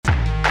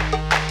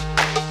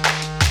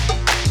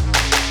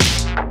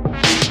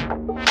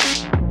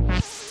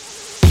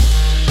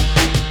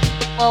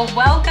Well,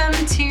 welcome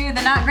to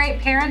the Not Great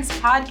Parents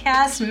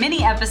podcast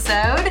mini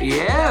episode.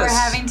 Yes. That we're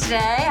having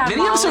today.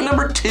 Mini episode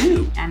number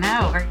 2. I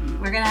know.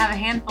 We're going to have a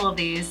handful of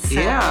these. So,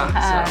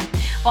 yeah.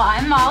 Well,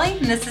 I'm Molly,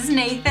 and this is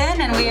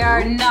Nathan, and we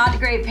are Not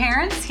Great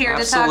Parents here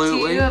to talk to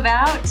you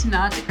about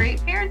not great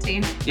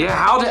parenting. Yeah,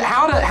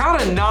 how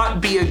to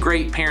not be a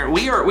great parent.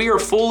 We are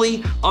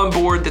fully on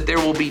board that there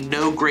will be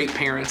no great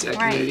parents at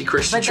Community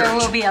Christian Church. But there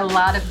will be a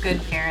lot of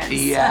good parents.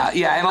 Yeah,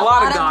 and a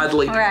lot of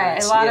godly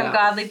parents. Right, a lot of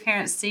godly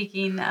parents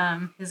seeking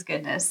His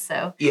goodness.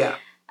 So yeah.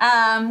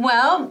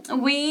 Well,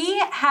 we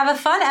have a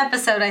fun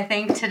episode, I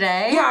think,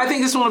 today. Yeah, I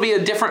think this one will be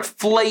a different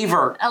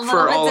flavor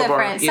for all of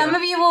our. Some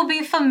of you will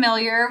be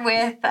familiar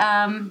with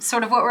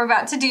sort of what we're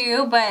about to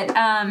do, but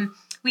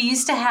we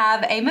used to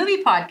have a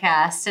movie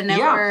podcast, and there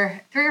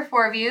were 3 or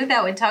 4 of you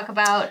that would talk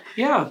about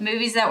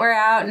movies that were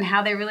out and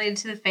how they related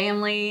to the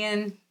family,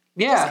 and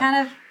just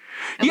kind of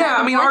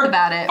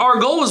our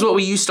goal was what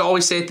we used to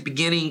always say at the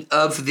beginning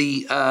of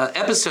the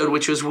episode,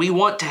 which was we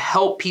want to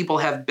help people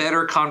have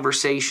better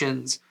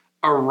conversations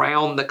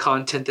around the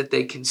content that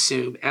they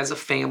consume as a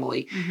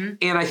family. Mm-hmm.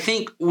 And I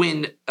think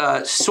when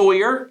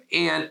Sawyer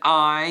and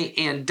I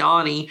and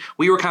Donnie,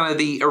 we were kind of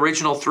the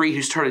original 3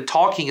 who started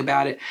talking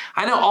about it.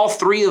 I know all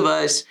 3 of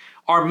us,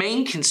 our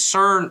main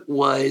concern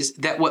was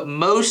that what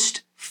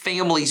most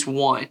families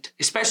want,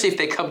 especially if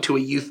they come to a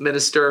youth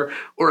minister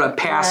or a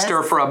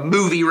pastor for a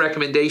movie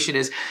recommendation,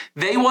 is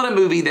they want a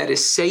movie that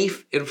is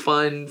safe and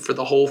fun for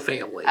the whole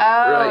family.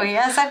 Oh,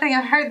 yes, I think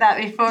I've heard that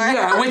before.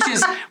 Yeah,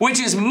 which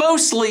is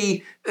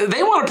mostly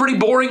they want a pretty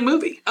boring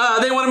movie.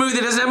 They want a movie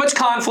that doesn't have much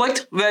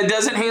conflict, that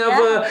doesn't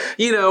have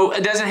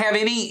doesn't have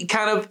any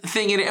kind of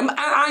thing in it.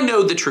 I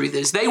know the truth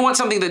is they want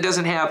something that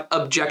doesn't have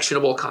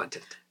objectionable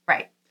content.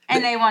 Right.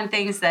 And they want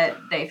things that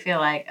they feel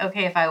like,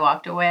 okay, if I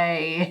walked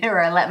away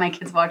or I let my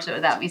kids watch it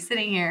without me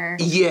sitting here,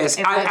 yes,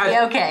 it would be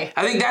okay.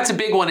 I think that's a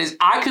big one is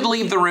I could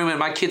leave the room and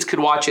my kids could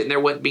watch it and there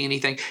wouldn't be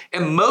anything.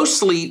 And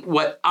mostly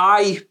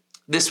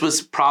this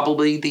was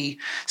probably the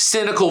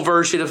cynical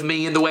version of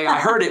me and the way I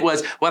heard it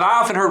was, what I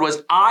often heard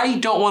was, I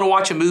don't want to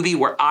watch a movie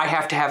where I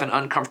have to have an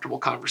uncomfortable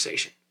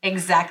conversation.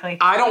 Exactly.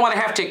 I don't want to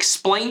have to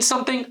explain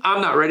something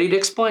I'm not ready to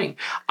explain.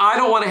 I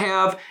don't want to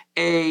have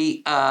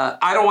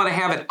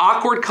an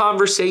awkward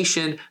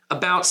conversation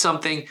about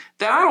something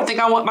that I don't think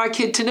I want my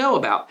kid to know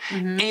about.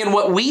 Mm-hmm. And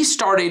what we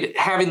started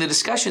having the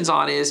discussions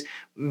on is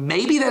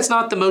maybe that's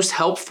not the most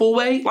helpful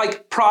way.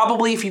 Like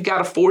probably if you've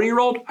got a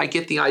 4-year-old, I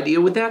get the idea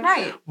with that.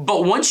 Right.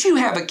 But once you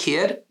have a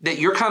kid that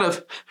you're kind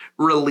of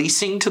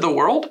releasing to the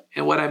world,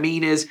 and what I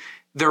mean is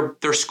they're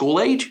school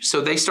age,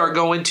 so they start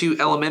going to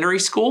elementary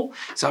school.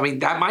 So, I mean,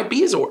 that might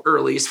be as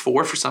early as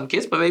 4 for some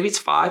kids, but maybe it's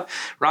 5,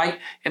 right?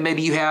 And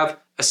maybe you have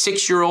a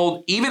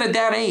 6-year-old, even at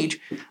that age,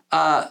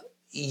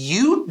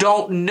 you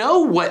don't know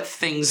what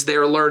things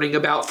they're learning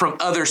about from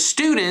other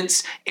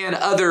students and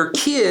other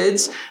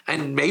kids,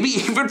 and maybe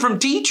even from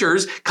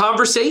teachers,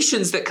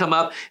 conversations that come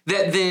up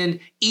that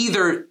then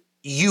either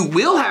you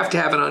will have to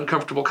have an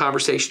uncomfortable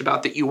conversation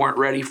about that you weren't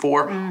ready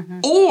for,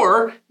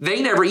 or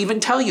they never even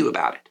tell you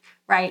about it.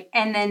 Right.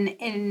 And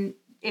then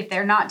if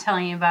they're not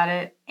telling you about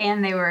it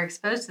and they were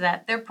exposed to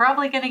that, they're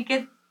probably going to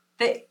get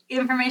the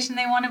information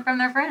they wanted from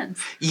their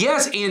friends.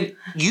 Yes, and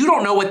you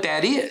don't know what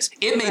that is.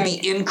 It may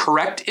be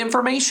incorrect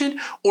information,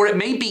 or it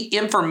may be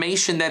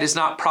information that is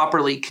not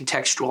properly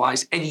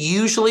contextualized. And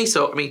usually,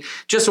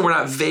 just so we're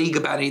not vague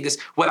about any of this,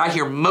 what I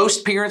hear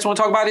most parents want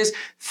to talk about is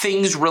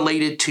things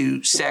related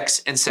to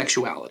sex and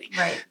sexuality.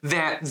 Right.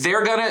 That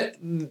they're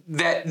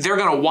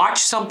gonna watch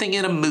something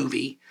in a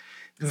movie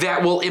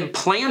that will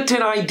implant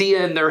an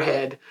idea in their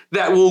head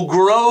that will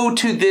grow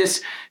to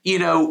this,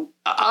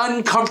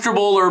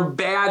 uncomfortable or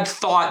bad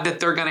thought that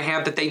they're going to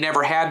have that they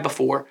never had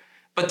before.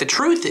 But the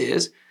truth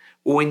is,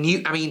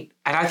 and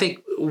I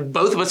think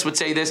both of us would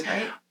say this,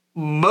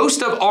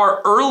 most of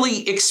our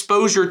early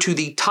exposure to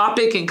the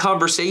topic and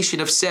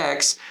conversation of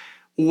sex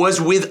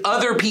was with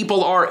other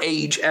people our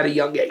age at a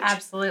young age.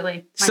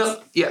 Absolutely. Go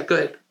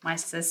ahead. My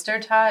sister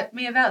taught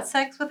me about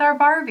sex with our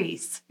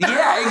Barbies.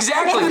 Yeah,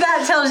 exactly. If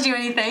that tells you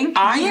anything.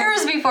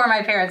 Years before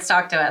my parents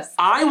talked to us.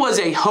 I was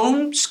a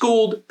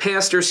homeschooled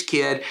pastor's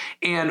kid,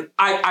 and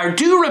I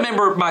do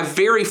remember my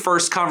very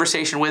first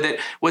conversation with it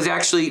was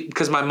actually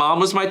because my mom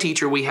was my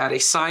teacher. We had a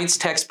science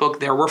textbook.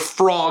 There were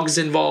frogs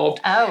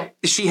involved. Oh.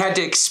 She had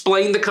to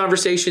explain the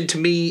conversation to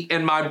me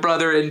and my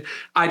brother, and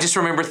I just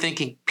remember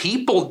thinking,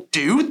 people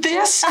do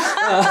this?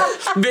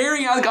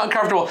 Very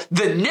uncomfortable.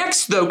 The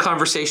next,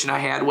 conversation I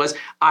had was,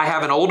 I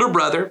have an older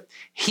brother.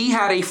 He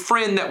had a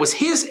friend that was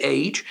his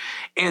age,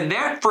 and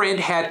that friend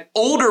had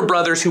older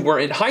brothers who were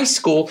in high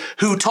school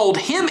who told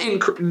him,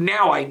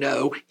 now I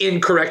know,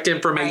 incorrect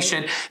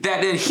information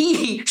that then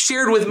he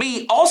shared with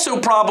me, also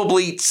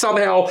probably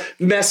somehow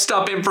messed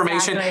up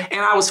information,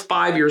 and I was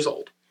 5 years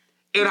old.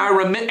 And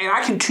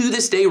I can to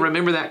this day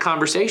remember that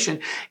conversation,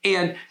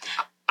 and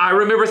I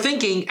remember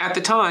thinking at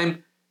the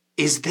time,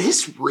 is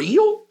this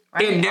real?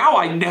 Right. And now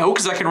I know,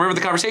 because I can remember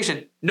the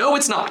conversation. No,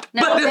 it's not.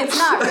 No, it's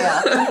not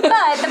real.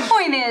 But the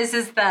point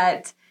is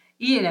that,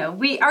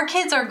 our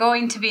kids are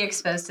going to be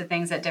exposed to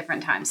things at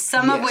different times,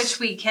 some of which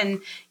we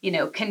can,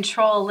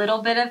 control a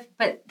little bit of,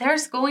 but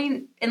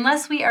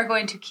unless we are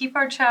going to keep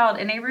our child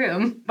in a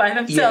room by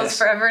themselves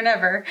forever and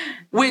ever,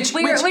 which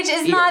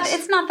is not,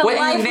 it's not the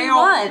life we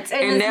want.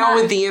 And now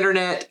with the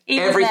internet,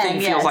 everything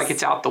feels like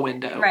it's out the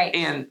window. Right.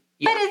 And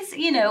but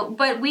it's,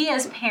 but we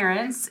as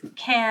parents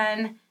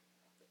can,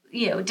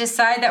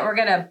 decide that we're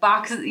going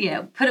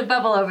to put a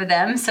bubble over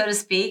them, so to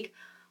speak.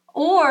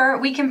 Or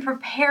we can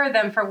prepare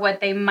them for what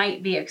they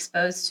might be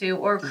exposed to,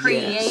 or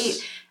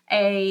create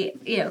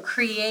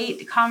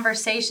create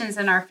conversations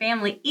in our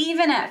family,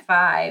 even at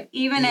 5,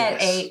 even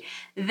at 8,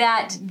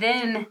 that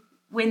then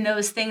when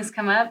those things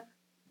come up,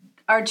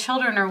 our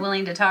children are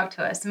willing to talk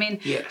to us. I mean,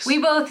 we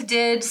both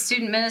did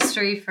student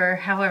ministry for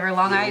however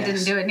long. I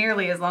didn't do it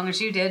nearly as long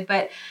as you did.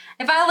 But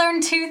if I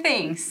learned 2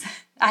 things,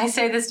 I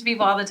say this to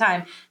people all the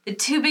time, the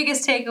 2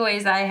 biggest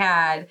takeaways I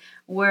had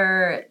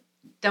were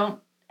don't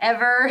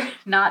ever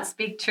not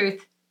speak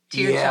truth to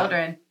your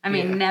children. I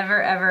mean,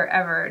 never, ever,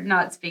 ever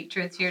not speak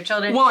truth to your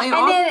children. Well,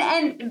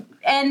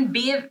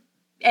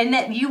 and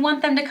that you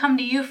want them to come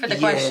to you for the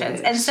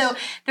questions. And so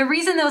the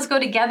reason those go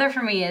together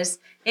for me is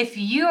if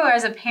you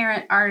as a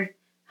parent are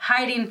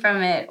hiding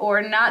from it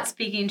or not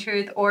speaking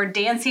truth or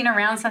dancing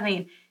around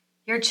something,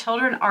 your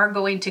children are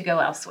going to go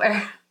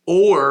elsewhere.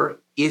 Or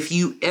if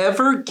you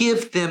ever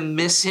give them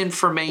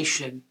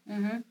misinformation,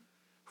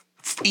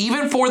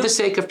 even for the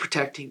sake of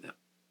protecting them.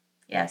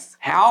 Yes.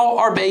 How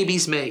are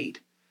babies made?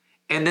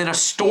 And then a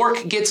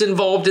stork gets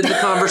involved in the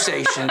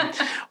conversation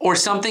or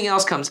something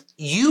else comes.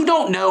 You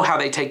don't know how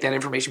they take that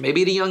information.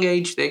 Maybe at a young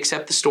age, they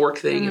accept the stork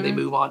thing and they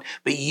move on.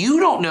 But you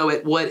don't know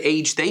at what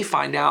age they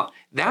find out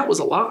that was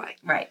a lie.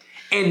 Right.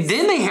 And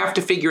then they have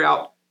to figure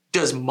out,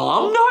 does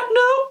mom not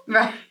know?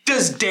 Right.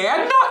 Does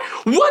dad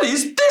not? What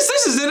is this?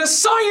 This is in a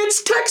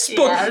science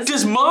textbook. Yes.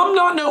 Does mom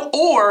not know?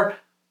 Or,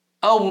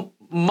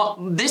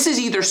 this is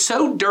either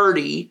so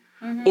dirty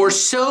or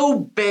so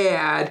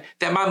bad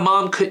that my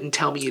mom couldn't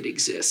tell me it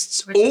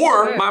exists.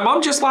 Or my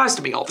mom just lies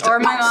to me all the time. Or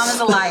my mom is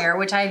a liar,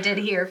 which I did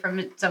hear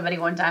from somebody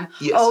one time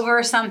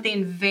over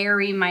something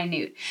very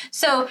minute.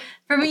 So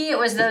for me, it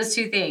was those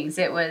 2 things.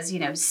 It was,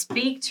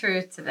 speak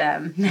truth to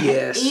them.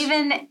 Yes.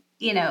 Even,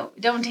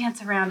 don't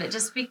dance around it.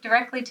 Just speak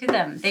directly to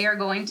them. They are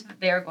going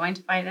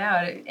to find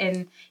out.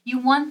 And you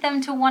want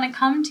them to want to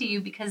come to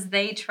you because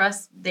they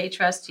trust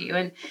you.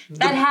 And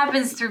that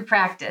happens through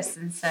practice.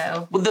 And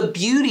so. Well, the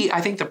beauty, I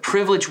think the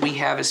privilege we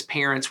have as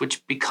parents,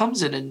 which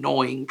becomes an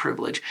annoying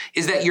privilege,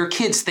 is that your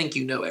kids think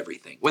you know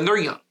everything when they're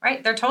young.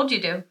 Right. They're told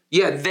you do.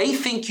 Yeah, they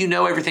think you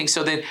know everything.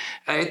 So then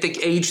at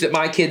the age that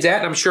my kid's at,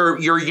 and I'm sure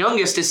your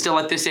youngest is still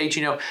at this age,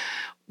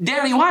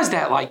 Daddy, why is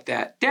that like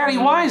that? Daddy,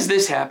 why has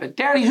this happened?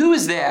 Daddy, who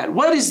is that?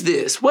 What is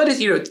this? What is,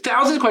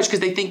 thousands of questions because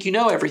they think you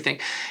know everything.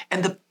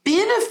 And the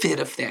benefit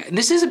of that, and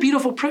this is a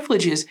beautiful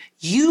privilege, is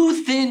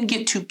you then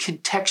get to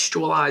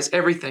contextualize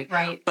everything.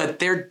 Right. But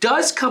there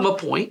does come a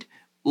point,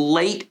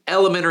 late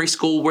elementary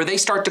school, where they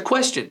start to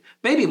question.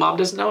 Maybe mom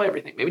doesn't know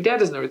everything. Maybe dad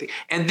doesn't know everything.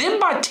 And then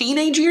by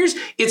teenage years,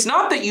 it's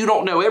not that you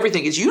don't know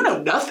everything. It's you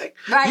know nothing.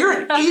 Right. You're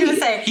an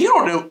idiot. You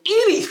don't know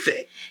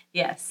anything.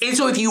 Yes. And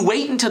so if you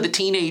wait until the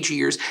teenage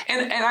years,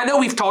 and I know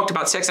we've talked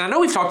about sex, and I know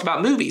we've talked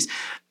about movies.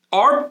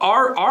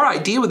 Our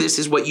idea with this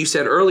is what you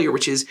said earlier,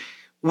 which is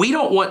we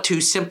don't want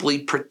to simply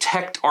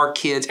protect our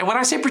kids. And when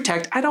I say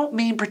protect, I don't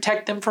mean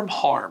protect them from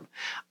harm.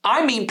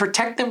 I mean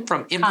protect them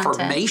from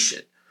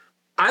information.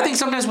 I think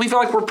sometimes we feel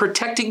like we're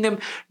protecting them.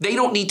 They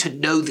don't need to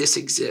know this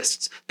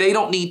exists. They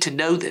don't need to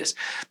know this.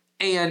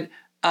 And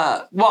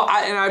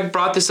I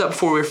brought this up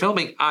before we were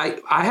filming. I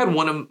had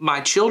one of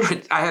my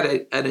children, I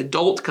had an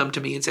adult come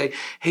to me and say,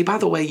 hey, by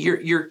the way,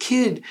 your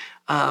kid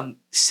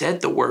said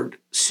the word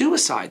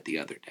suicide the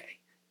other day.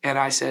 And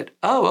I said,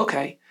 oh,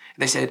 okay.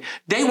 And they said,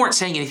 they weren't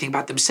saying anything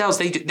about themselves.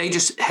 They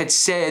just had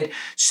said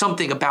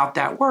something about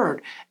that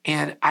word.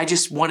 And I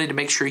just wanted to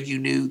make sure you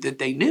knew that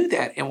they knew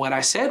that. And what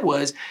I said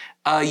was,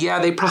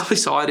 they probably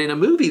saw it in a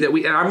movie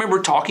and I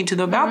remember talking to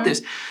them about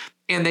this.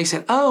 And they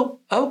said, oh,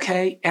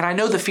 okay. And I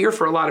know the fear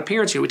for a lot of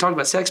parents, we talk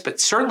about sex, but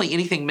certainly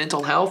anything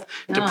mental health,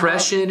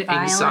 depression,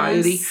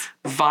 anxiety,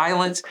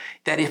 violence,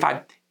 that if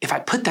I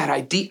put that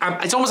idea,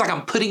 it's almost like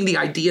I'm putting the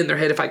idea in their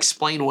head if I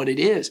explain what it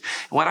is.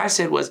 And what I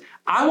said was,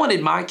 I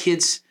wanted my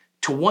kids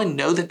to, one,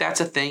 know that that's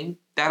a thing.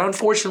 That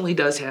unfortunately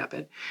does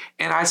happen.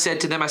 And I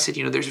said to them,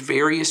 there's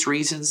various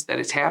reasons that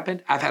it's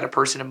happened. I've had a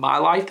person in my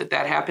life that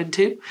happened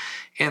to.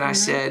 And I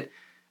said,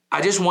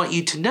 I just want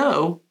you to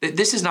know that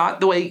this is not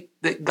the way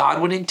that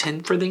God would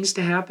intend for things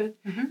to happen.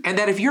 And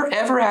that if you're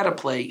ever at a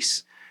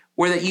place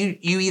where that you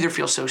either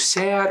feel so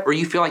sad or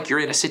you feel like you're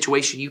in a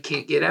situation you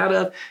can't get out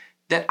of,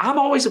 that I'm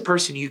always a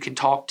person you can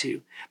talk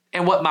to.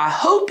 And what my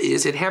hope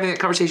is in having that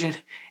conversation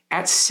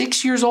at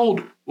 6 years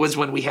old was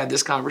when we had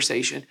this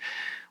conversation,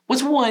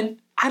 was one,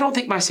 I don't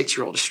think my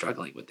 6-year-old is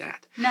struggling with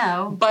that.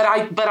 No. But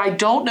I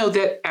don't know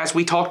that, as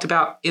we talked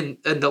about in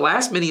the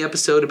last mini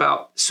episode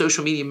about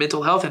social media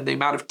mental health and the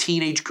amount of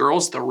teenage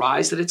girls, the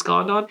rise that it's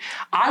gone on,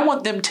 I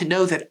want them to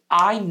know that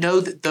I know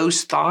that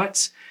those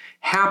thoughts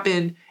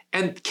happen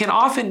and can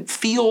often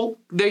feel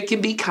they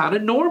can be kind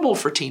of normal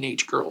for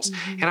teenage girls.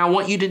 Mm-hmm. And I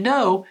want you to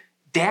know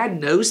Dad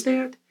knows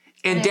that.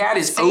 And Dad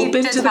is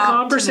open to the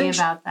conversation.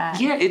 To me about that.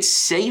 Yeah, it's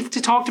safe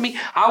to talk to me.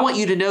 I want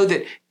you to know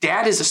that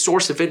Dad is a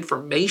source of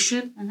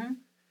information. Mm-hmm.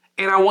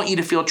 And I want you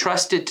to feel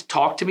trusted to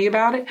talk to me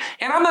about it.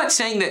 And I'm not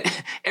saying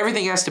that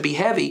everything has to be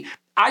heavy.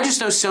 I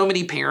just know so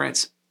many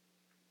parents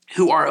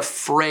who are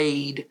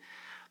afraid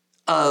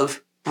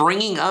of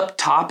bringing up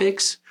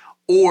topics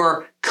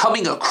or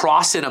coming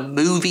across in a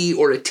movie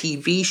or a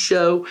TV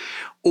show,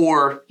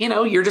 or,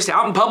 you're just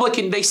out in public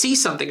and they see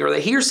something or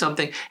they hear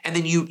something. And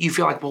then you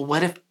feel like, well,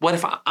 what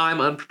if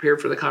I'm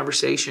unprepared for the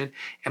conversation?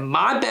 And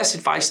my best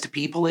advice to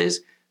people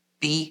is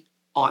be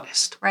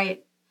honest.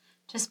 Right.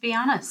 Just be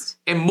honest.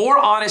 And more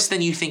honest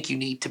than you think you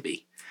need to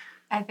be.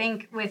 I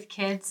think with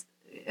kids,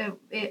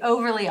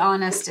 overly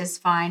honest is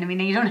fine. I mean,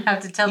 you don't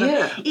have to tell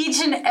them each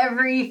and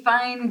every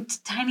fine,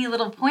 tiny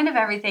little point of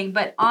everything,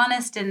 but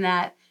honest in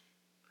that,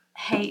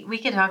 hey, we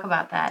can talk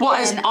about that. Well,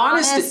 as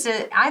honest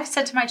I've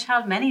said to my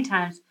child many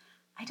times,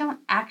 I don't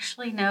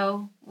actually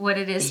know what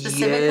it is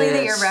specifically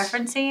that you're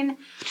referencing,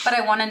 but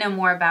I want to know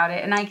more about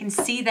it. And I can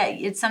see that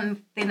it's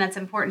something that's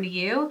important to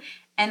you,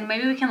 and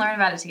maybe we can learn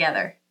about it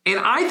together. And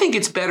I think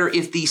it's better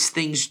if these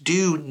things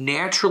do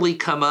naturally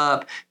come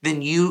up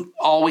than you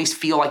always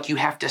feel like you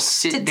have to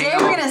sit down. Today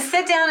we're going to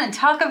sit down and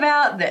talk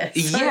about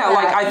this. Yeah,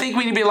 like I think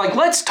we need to be like,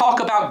 let's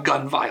talk about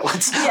gun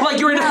violence. Yeah, like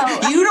you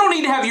don't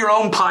need to have your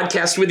own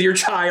podcast with your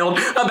child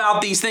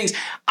about these things.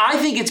 I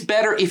think it's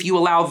better if you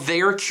allow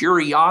their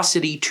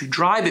curiosity to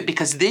drive it,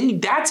 because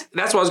then that's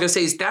what I was going to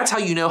say is that's how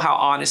you know how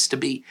honest to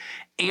be.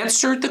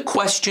 Answer the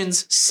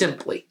questions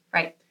simply.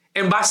 Right.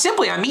 And by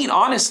simply, I mean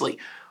honestly.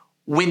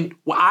 When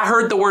I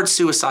heard the word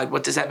suicide,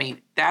 what does that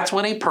mean? That's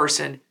when a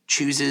person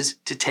chooses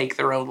to take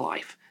their own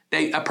life.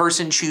 A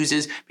person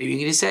chooses, maybe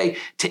you can say,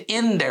 to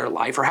end their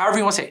life, or however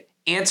you want to say it.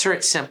 Answer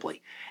it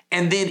simply.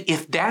 And then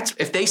if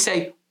they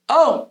say,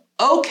 oh,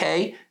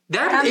 okay,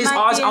 that is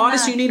as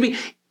honest you need to be.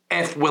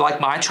 If,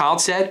 like my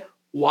child said,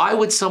 why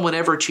would someone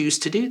ever choose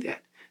to do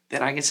that?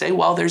 Then I can say,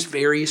 well, there's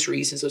various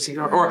reasons those things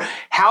are. Or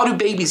how do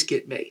babies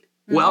get made?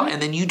 Well,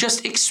 and then you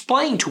just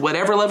explain to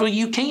whatever level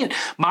you can.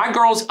 My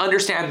girls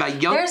understand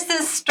There's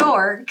this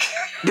stork.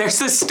 There's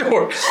this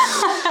stork.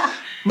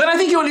 But I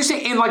think you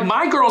understand. And like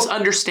my girls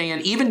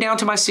understand, even down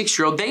to my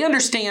 6-year-old, they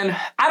understand.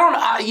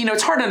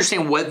 It's hard to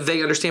understand what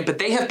they understand, but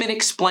they have been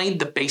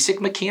explained the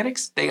basic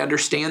mechanics. They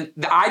understand.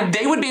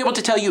 They would be able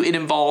to tell you it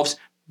involves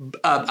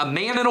a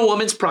man and a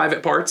woman's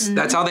private parts. Mm-hmm.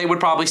 That's how they would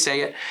probably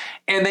say it.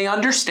 And they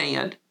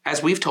understand,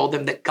 as we've told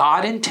them, that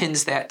God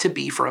intends that to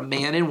be for a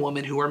man and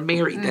woman who are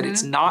married, that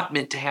it's not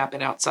meant to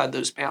happen outside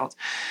those bounds.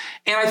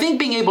 And I think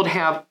being able to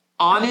have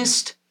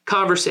honest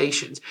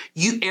conversations,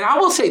 and I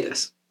will say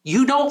this,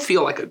 you don't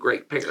feel like a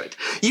great parent.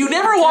 You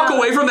never walk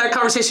away from that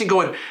conversation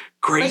going,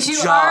 great job.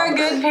 But you are a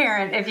good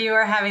parent if you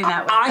are having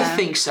that with them. I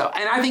think so.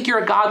 And I think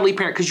you're a godly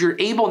parent because you're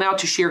able now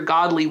to share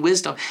godly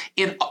wisdom.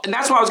 And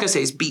that's what I was going to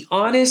say is be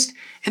honest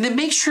and then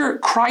make sure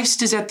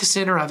Christ is at the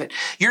center of it.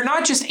 You're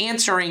not just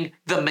answering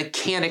the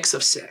mechanics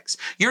of sex.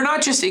 You're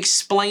not just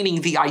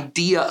explaining the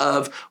idea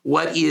of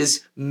what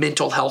is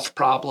mental health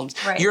problems.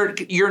 Right.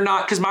 You're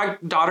not, because my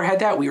daughter had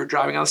that. We were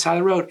driving on the side of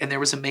the road and there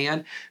was a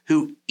man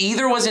who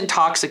either was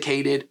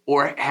intoxicated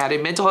or had a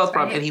mental health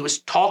problem, and he was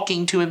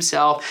talking to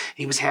himself.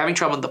 He was having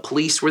trouble. The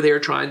police were there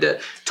trying to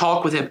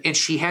talk with him, and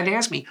she had to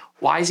ask me,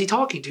 why is he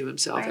talking to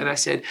himself? Right. And I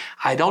said,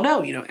 I don't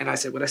know, and I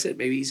said what I said.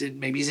 Maybe he's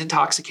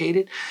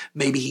intoxicated.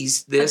 Maybe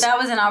he's this. But that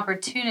was an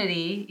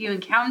opportunity. You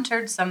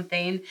encountered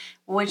something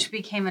which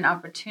became an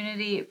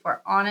opportunity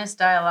for honest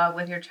dialogue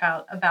with your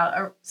child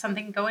about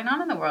something going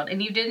on in the world.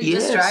 And you didn't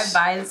just drive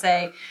by and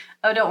say,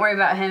 oh, don't worry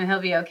about him,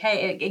 he'll be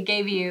okay. It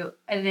gave you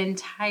an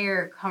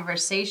entire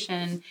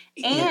conversation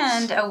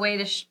and a way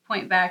to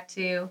point back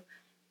to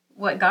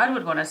what God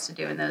would want us to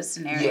do in those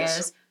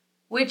scenarios,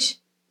 which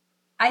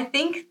I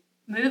think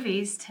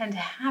movies tend to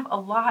have a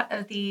lot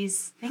of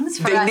these things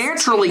for us. They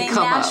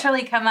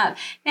naturally come up.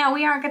 Now,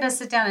 we aren't going to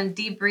sit down and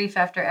debrief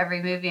after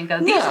every movie and go,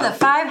 these are the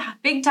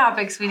 5 big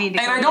topics we need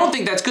to And I don't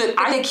think that's good.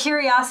 But the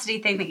curiosity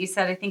thing that you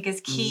said, I think,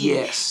 is key.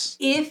 Yes.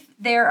 If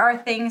there are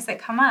things that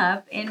come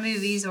up in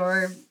movies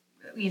or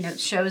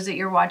shows that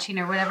you're watching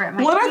or whatever it might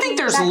be. Well, I think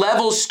there's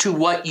levels to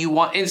what you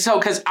want. And so,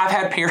 because I've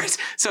had parents,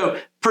 so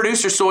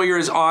producer Sawyer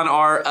is on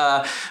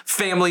our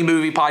family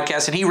movie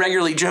podcast, and he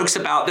regularly jokes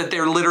about that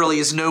there literally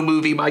is no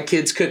movie my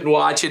kids couldn't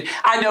watch. And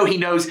I know he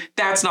knows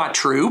that's not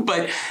true,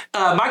 but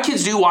my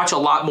kids do watch a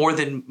lot more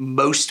than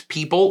most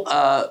people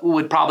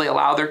would probably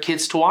allow their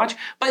kids to watch.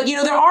 But,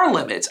 there are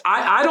limits.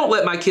 I don't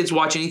let my kids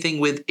watch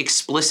anything with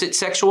explicit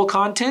sexual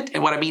content.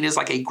 And what I mean is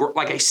like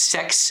a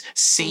sex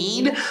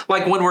scene,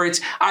 like one where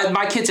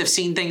my kids have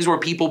seen things where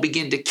people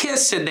begin to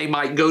kiss and they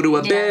might go to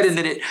a bed and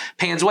then it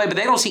pans away, but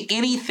they don't see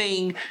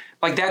anything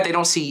like that. They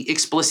don't see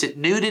explicit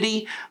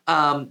nudity.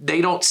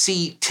 They don't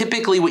see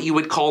typically what you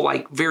would call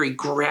like very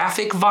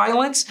graphic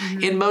violence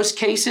in most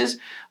cases.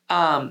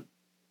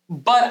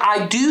 But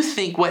I do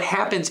think what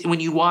happens when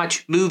you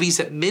watch movies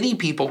that many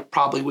people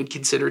probably would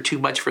consider too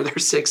much for their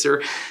 6 or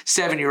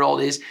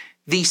 7-year-old is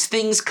these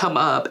things come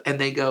up and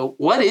they go,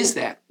 what is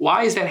that?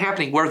 Why is that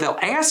happening? Where they'll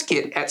ask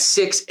it at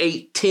 6,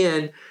 8,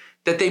 10,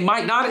 that they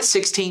might not at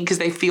 16 because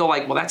they feel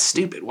like, well, that's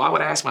stupid. Why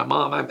would I ask my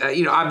mom?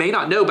 I may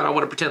not know, but I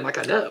want to pretend like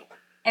I know.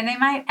 And they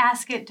might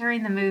ask it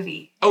during the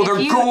movie. Oh, they're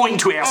going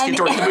to ask it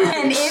during the movie.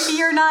 And if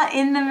you're not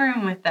in the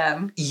room with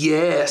them,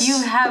 yes,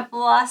 you have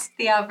lost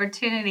the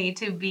opportunity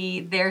to be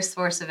their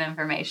source of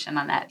information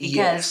on that,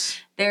 because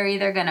they're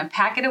either going to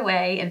pack it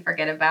away and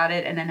forget about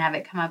it and then have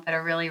it come up at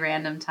a really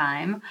random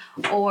time,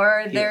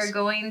 or they're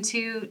going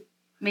to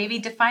maybe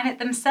define it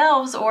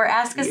themselves or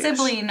ask a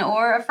sibling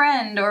or a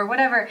friend or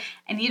whatever.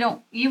 And you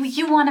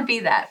want to be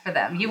that for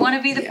them. You want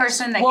to be the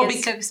person that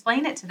gets to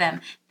explain it to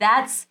them.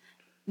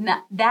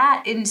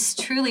 That is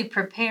truly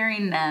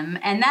preparing them,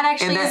 and that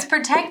actually is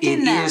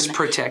protecting them. It is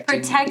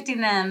protecting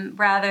them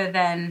rather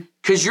than,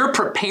 because you're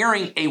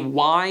preparing a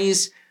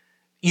wise.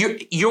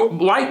 You're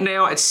right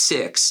now at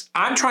 6.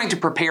 I'm trying to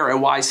prepare a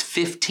wise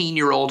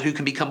 15-year-old who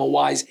can become a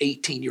wise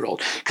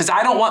 18-year-old. Because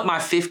I don't want my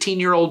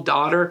 15-year-old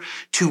daughter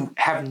to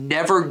have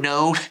never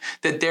known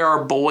that there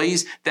are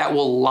boys that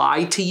will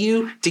lie to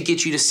you to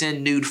get you to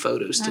send nude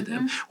photos to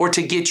them, or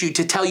to get you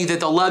to tell you that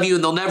they'll love you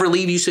and they'll never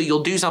leave you, so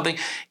you'll do something.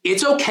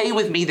 It's okay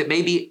with me that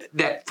maybe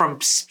that from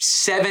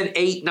 7,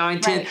 8,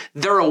 9, 10,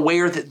 they're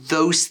aware that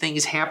those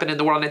things happen in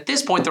the world. And at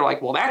this point, they're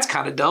like, well, that's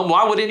kind of dumb.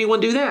 Why would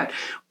anyone do that?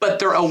 But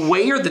they're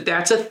aware that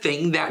that's a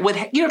thing that would,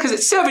 because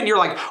at 7, you're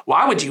like,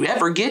 why would you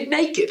ever get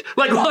naked?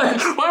 Like, why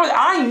would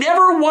I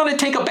never want to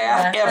take a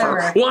bath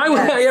ever? Why would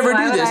I ever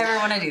do this? Why would I ever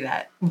want to do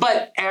that?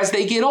 But as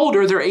they get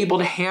older, they're able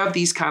to have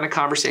these kind of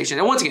conversations.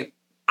 And once again,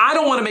 I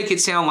don't want to make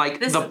it sound like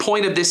the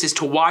point of this is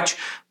to watch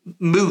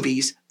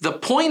movies. The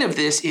point of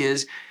this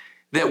is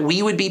that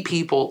we would be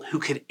people who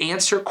could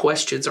answer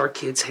questions our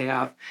kids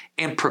have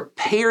and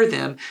prepare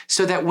them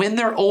so that when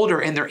they're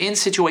older and they're in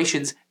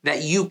situations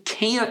that you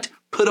can't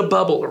put a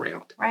bubble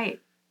around. Right.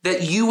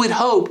 That you would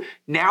hope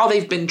now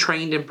they've been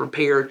trained and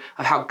prepared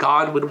of how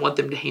God would want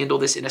them to handle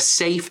this in a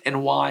safe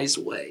and wise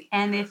way.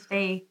 And if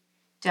they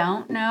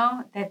don't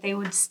know, that they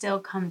would still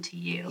come to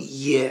you.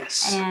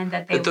 Yes. And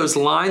that those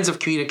lines of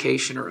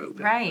communication are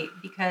open. Right.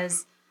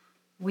 Because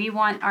we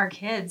want our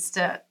kids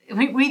to,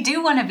 we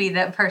do want to be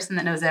that person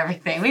that knows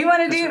everything. We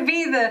want to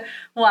be the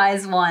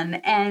wise one.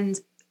 And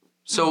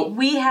so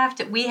we have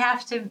to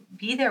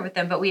be there with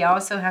them, but we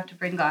also have to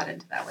bring God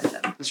into that with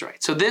them. That's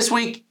right. So this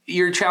week,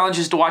 your challenge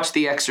is to watch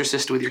The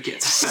Exorcist with your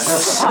kids.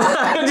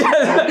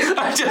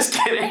 I'm just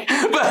kidding.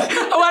 But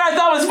what I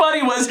thought was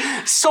funny was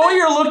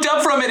Sawyer looked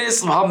up from it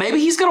as, well, maybe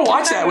he's going to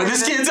watch that with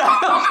his kids. I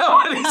don't know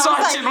what he's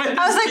watching with his kids.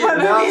 I was like, what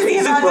movie is he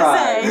about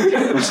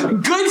to say?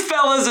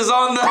 Goodfellas is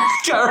on the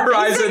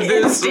horizon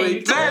this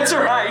week. That's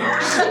right.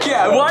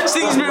 Yeah, watch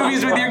these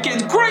movies with your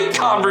kids. Great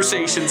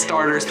conversation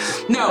starters.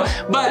 No,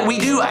 but we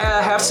do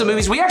have some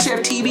movies. We actually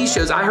have TV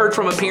shows. I heard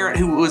from a parent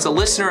who was a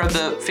listener of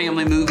the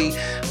Family Movie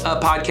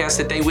podcast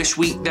that they wish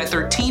that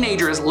their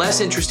teenager is less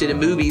interested in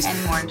movies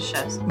and more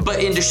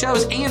into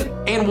shows,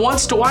 and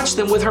wants to watch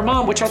them with her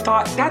mom, which I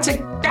thought that's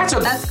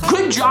cool.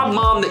 Good job,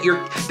 mom, that your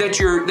 13,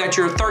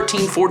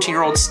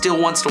 14-year-old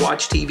still wants to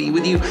watch TV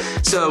with you.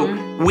 So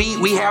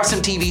we have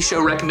some TV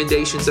show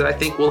recommendations that I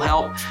think will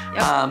help.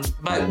 Yep.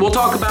 But we'll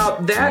talk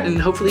about that,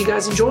 and hopefully you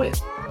guys enjoy it.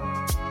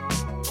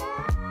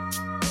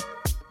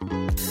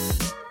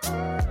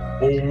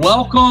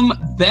 Welcome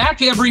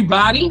back,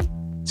 everybody,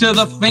 to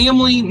the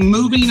Family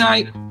Movie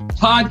Night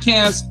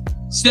podcast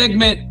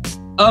segment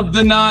of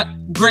the Not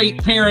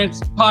Great Parents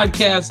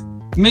podcast,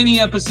 mini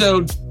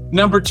episode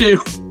number 2.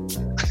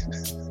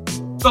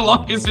 The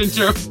longest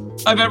intro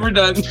I've ever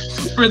done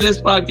for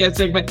this podcast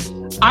segment.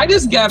 I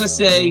just gotta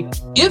say,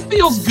 it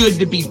feels good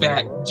to be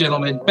back,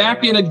 gentlemen,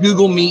 back in a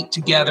Google Meet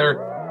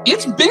together.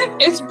 It's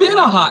been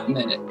a hot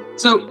minute.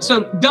 So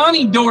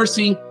Donnie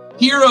Dorsey,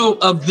 hero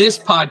of this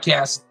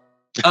podcast,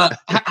 how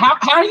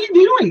are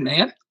you doing,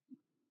 man?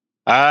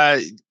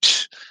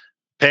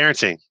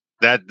 Parenting.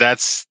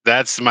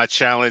 That's my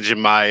challenge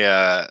and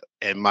my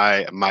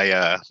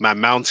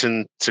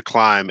mountain to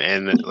climb.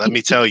 And let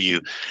me tell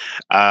you,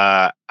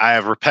 I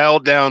have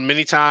rappelled down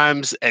many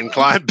times and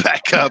climbed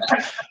back up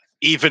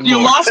even more.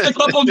 You lost a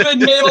couple good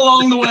men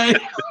along the way.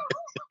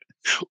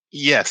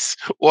 Yes,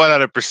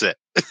 100%.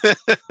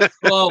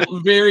 Well,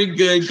 very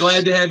good.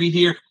 Glad to have you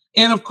here.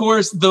 And of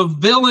course, the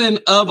villain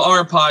of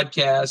our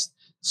podcast,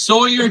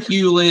 Sawyer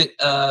Hewlett,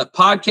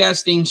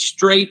 podcasting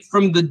straight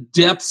from the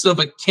depths of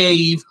a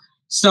cave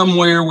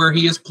somewhere where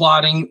he is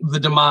plotting the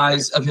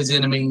demise of his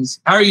enemies.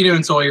 How are you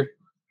doing, Sawyer?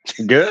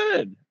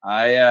 Good.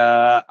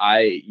 I'm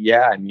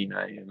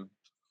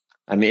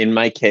in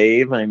my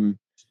cave. And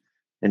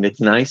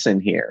it's nice in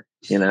here.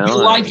 You know, you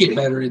like it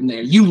better in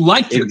there. You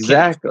like your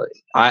exactly.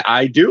 Cave.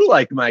 I do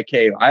like my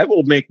cave. I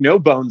will make no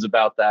bones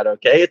about that.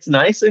 Okay, it's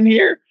nice in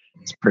here.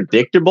 It's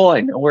predictable.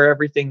 I know where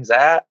everything's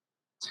at.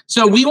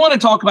 So we want to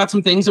talk about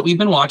some things that we've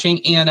been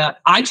watching, and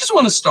I just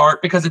want to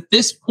start because at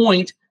this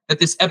point that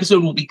this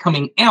episode will be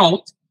coming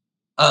out,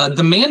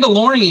 The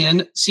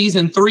Mandalorian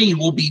season 3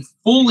 will be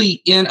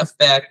fully in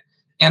effect.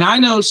 And I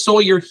know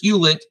Sawyer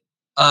Hewlett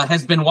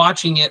has been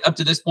watching it up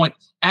to this point.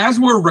 As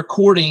we're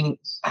recording,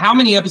 how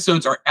many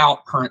episodes are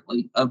out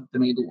currently of The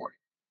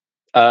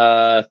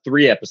Mandalorian?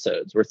 3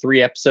 episodes. We're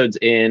 3 episodes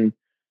in.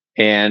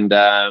 And,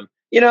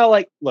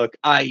 look,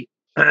 I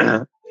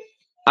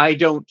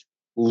don't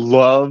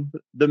love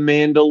The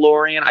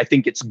Mandalorian. I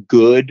think it's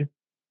good.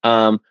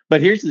 But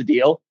here's the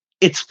deal.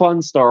 It's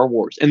fun Star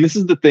Wars. And this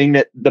is the thing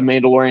that The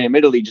Mandalorian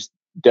admittedly just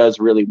does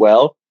really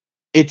well.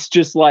 It's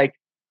just like,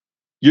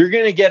 you're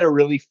going to get a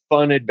really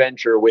fun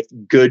adventure with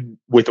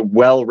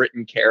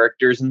well-written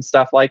characters and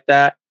stuff like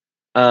that.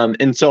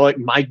 And so like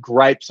my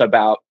gripes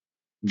about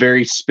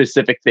very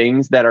specific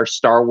things that are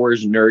Star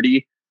Wars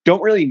nerdy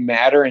don't really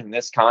matter in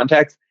this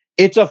context.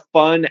 It's a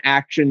fun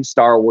action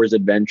Star Wars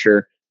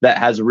adventure that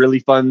has really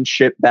fun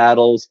ship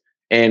battles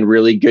and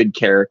really good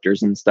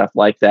characters and stuff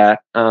like that.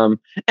 And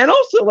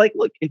also like,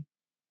 look,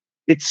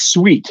 it's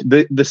sweet.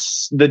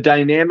 The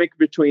dynamic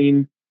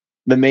between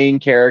the main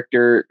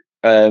character,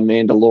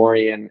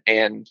 Mandalorian,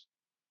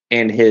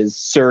 and his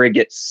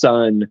surrogate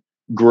son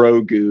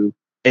Grogu,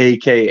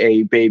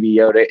 aka Baby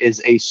Yoda,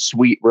 is a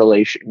sweet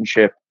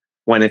relationship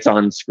when it's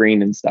on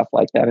screen and stuff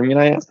like that. I mean,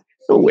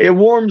 it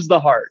warms the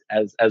heart,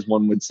 as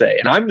one would say.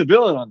 And I'm the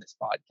villain on this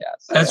podcast.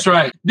 So. That's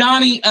right.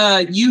 Donnie,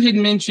 you had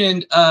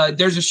mentioned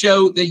there's a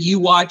show that you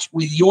watch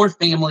with your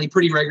family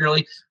pretty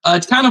regularly.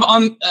 It's kind of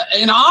on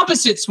an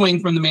opposite swing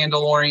from The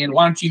Mandalorian.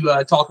 Why don't you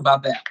talk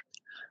about that?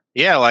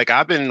 Yeah, like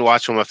I've been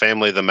watching with my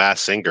family The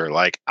Masked Singer.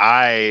 Like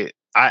I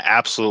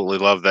absolutely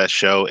love that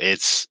show.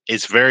 It's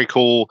very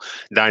cool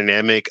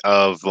dynamic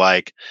of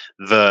like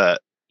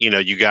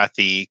you got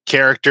the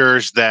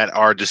characters that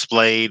are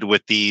displayed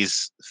with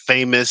these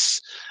famous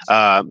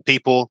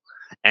people,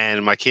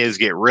 and my kids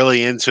get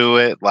really into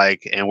it,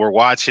 like, and we're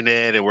watching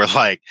it and we're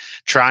like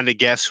trying to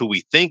guess who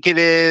we think it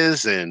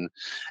is, and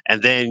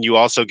then you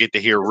also get to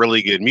hear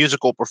really good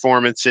musical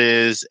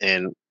performances.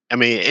 And I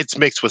mean, it's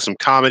mixed with some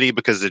comedy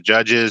because the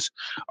judges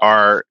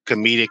are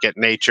comedic at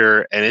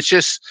nature. And it's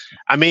just,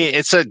 I mean,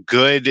 it's a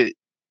good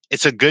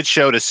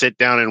show to sit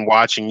down and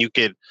watch. And you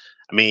could,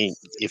 I mean,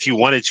 if you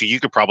wanted to, you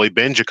could probably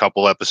binge a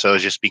couple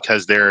episodes just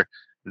because they're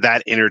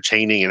that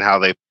entertaining and how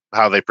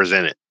they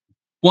present it.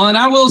 Well, and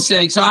I will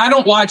say, so I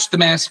don't watch The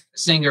Masked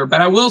Singer, but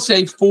I will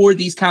say for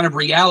these kind of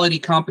reality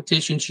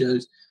competition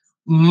shows,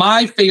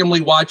 my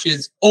family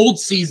watches old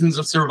seasons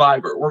of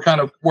Survivor. We're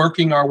kind of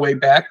working our way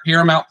back.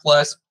 Paramount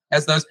Plus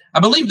has those. I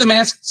believe The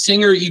Masked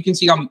Singer you can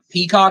see on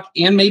Peacock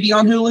and maybe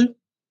on Hulu.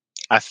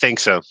 I think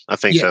so. I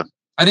think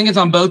it's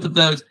on both of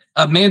those.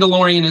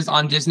 Mandalorian is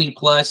on Disney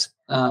Plus.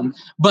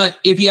 But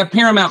if you have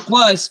Paramount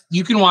Plus,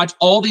 you can watch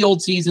all the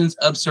old seasons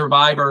of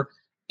Survivor.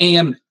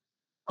 And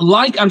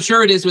like I'm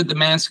sure it is with The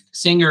Masked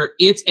Singer,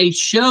 it's a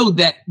show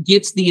that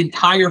gets the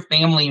entire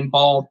family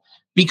involved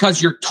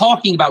because you're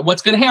talking about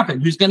what's going to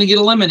happen, who's going to get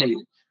eliminated.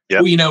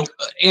 Yep.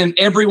 And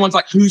everyone's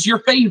like, who's your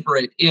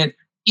favorite? And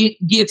it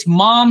gets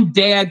mom,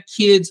 dad,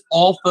 kids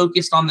all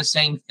focused on the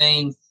same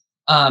thing.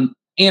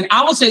 And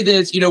I will say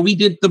this, we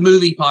did the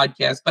movie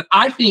podcast, but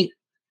I think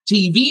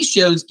TV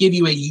shows give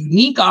you a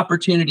unique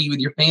opportunity with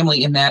your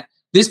family in that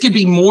this could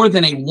be more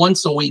than a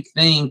once a week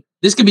thing.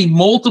 This could be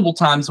multiple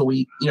times a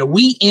week.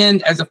 We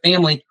end as a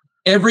family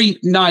every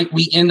night.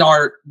 We end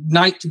our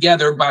night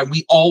together by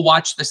we all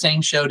watch the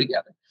same show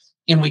together,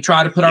 and we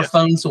try to put our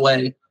phones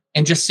away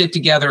and just sit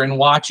together and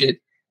watch it.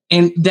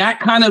 And that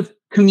kind of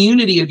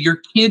community of your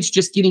kids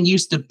just getting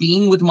used to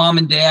being with mom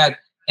and dad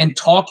and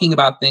talking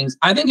about things,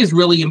 I think is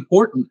really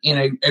important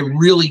in a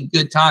really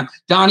good time.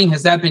 Donnie,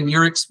 has that been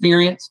your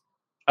experience?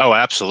 Oh,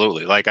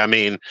 absolutely. Like, I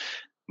mean,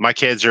 my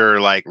kids are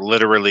like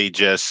literally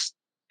just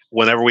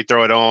whenever we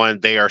throw it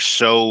on, they are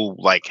so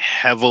like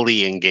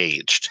heavily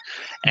engaged.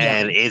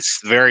 And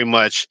it's very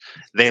much,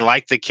 they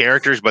like the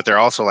characters, but they're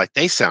also like,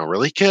 they sound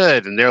really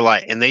good. And they're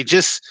like, and they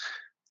just,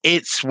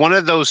 it's one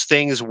of those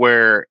things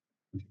where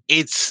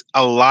it's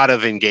a lot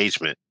of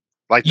engagement.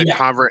 Like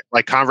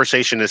the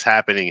conversation is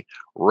happening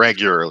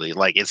regularly.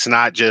 Like it's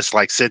not just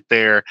like sit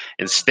there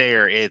and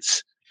stare.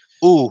 It's,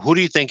 ooh, who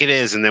do you think it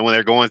is? And then when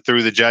they're going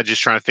through the judges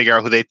trying to figure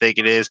out who they think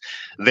it is,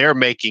 they're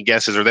making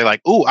guesses, or they're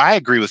like, ooh, I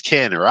agree with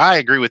Ken, or I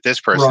agree with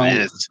this person. Right.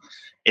 And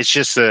it's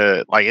just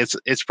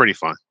it's pretty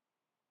fun.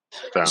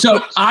 So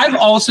I've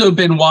also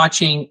been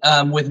watching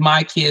with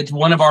my kids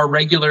one of our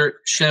regular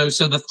shows.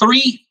 So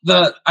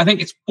I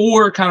think it's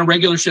 4 kind of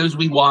regular shows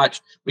we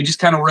watch. We just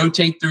kind of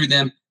rotate through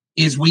them.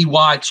 Is we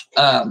watch.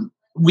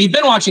 We've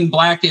been watching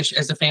Blackish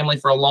as a family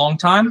for a long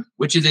time,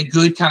 which is a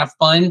good kind of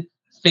fun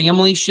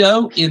family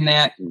show in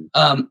that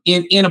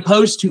in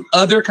opposed to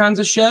other kinds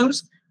of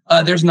shows,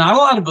 there's not a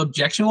lot of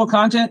objectionable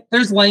content.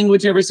 There's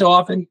language every so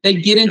often. They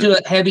get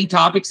into heavy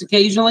topics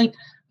occasionally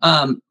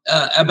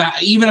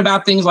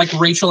about things like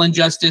racial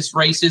injustice,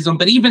 racism,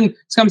 but even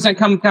sometimes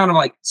come kind of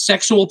like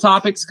sexual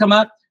topics come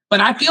up. But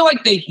I feel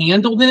like they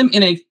handle them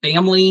in a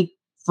family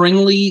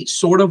friendly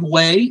sort of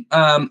way.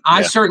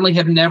 I certainly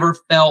have never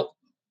felt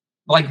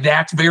like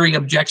that's very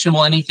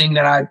objectionable, anything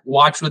that I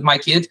watch with my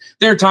kids.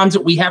 There are times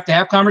that we have to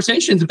have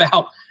conversations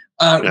about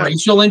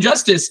racial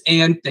injustice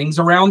and things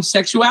around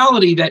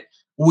sexuality that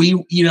we,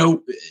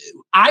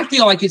 I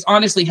feel like it's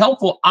honestly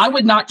helpful. I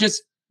would not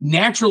just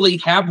naturally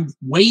have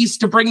ways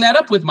to bring that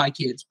up with my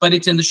kids, but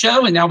it's in the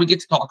show and now we get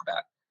to talk about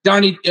it.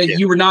 Donnie,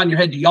 you were nodding your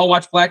head. Do y'all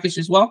watch Blackish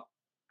as well?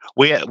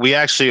 We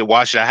actually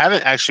watched it. I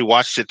haven't actually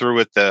watched it through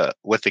with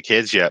the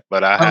kids yet,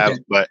 but I have.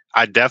 But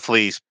I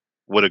definitely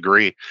would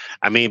agree.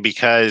 I mean,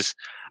 because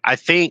I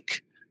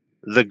think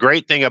the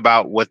great thing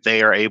about what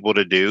they are able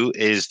to do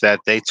is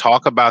that they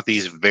talk about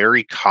these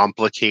very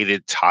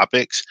complicated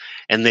topics,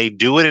 and they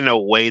do it in a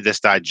way that's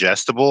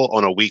digestible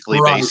on a weekly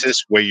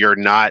basis, where you're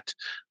not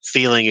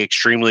feeling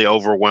extremely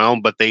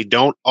overwhelmed. But they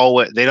don't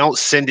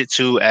send it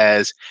to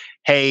as,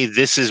 hey,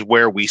 this is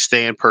where we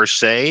stand per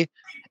se,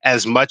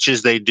 as much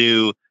as they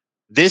do,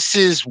 this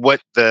is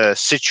what the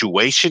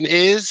situation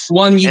is.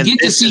 One, you get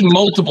to see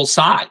multiple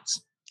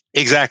sides.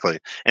 Exactly.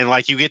 And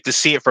like you get to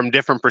see it from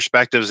different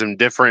perspectives and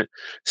different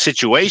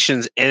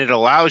situations, and it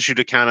allows you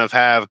to kind of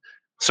have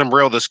some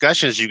real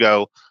discussions. You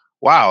go,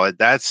 wow,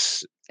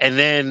 and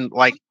then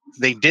like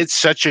they did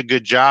such a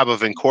good job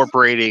of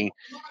incorporating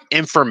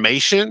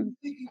information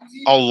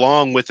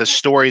along with the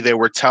story they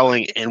were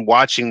telling and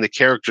watching the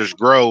characters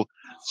grow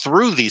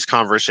through these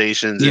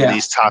conversations and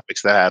these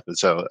topics that happen.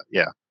 So,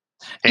 yeah.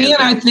 And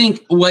I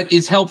think what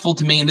is helpful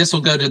to me, and this will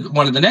go to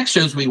one of the next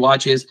shows we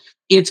watch, is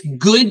it's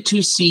good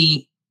to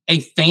see a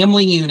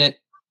family unit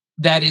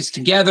that is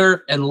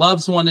together and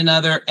loves one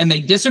another, and they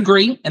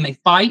disagree and they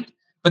fight,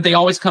 but they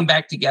always come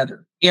back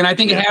together. And I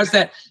think it has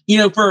that,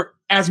 for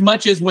as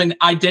much as when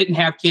I didn't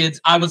have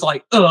kids, I was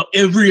like, oh,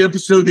 every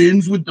episode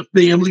ends with the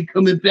family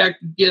coming back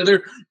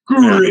together.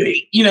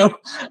 Great.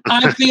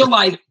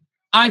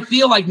 I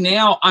feel like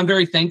now I'm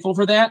very thankful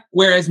for that.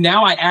 Whereas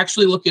now I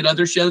actually look at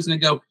other shows and I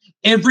go,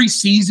 every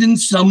season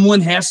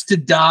someone has to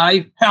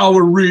die. How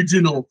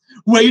original.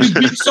 Way to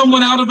get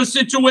someone out of a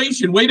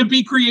situation. Way to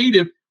be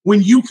creative.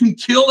 When you can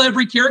kill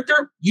every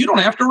character, you don't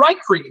have to write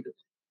creative.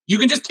 You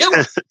can just kill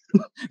them.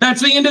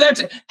 That's the end of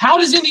that. How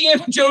does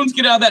Indiana Jones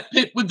get out of that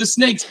pit with the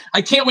snakes?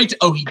 I can't wait to...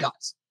 Oh, he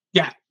dies.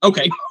 Yeah.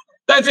 Okay.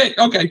 That's it.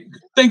 Okay.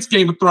 Thanks,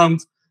 Game of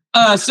Thrones.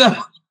 I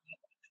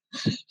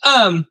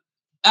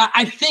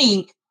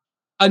think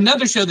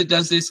another show that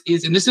does this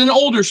is, and this is an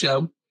older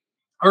show,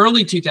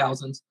 early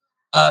 2000s,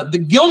 the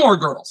Gilmore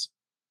Girls.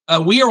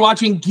 We are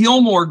watching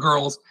Gilmore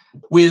Girls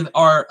with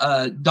our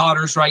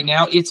daughters right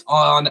now. It's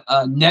on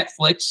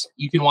Netflix.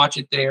 You can watch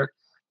it there.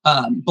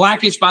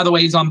 Blackish, by the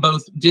way, is on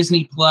both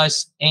Disney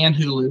Plus and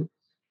Hulu.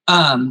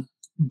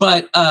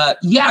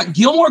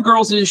 Gilmore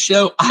Girls is a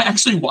show. I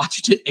actually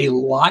watched it a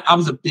lot. I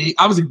was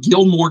a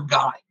Gilmore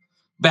guy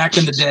back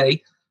in the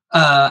day.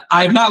 I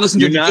have not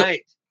listened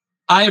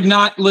I have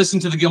not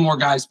listened to the Gilmore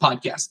Guys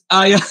podcast.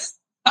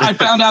 I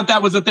found out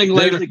that was a thing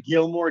later. There's a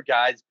Gilmore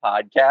Guys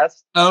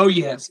podcast. Oh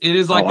yes, it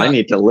is like. I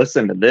need to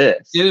listen to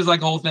this. It is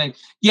like a whole thing.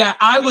 Yeah,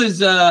 I was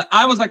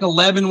like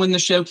 11 when the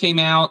show came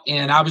out,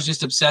 and I was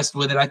just obsessed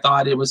with it. I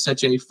thought it was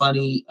such a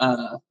funny,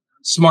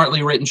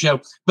 smartly written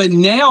show. But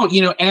now,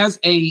 as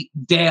a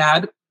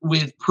dad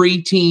with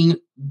preteen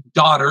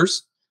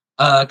daughters,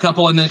 a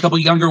couple and then a couple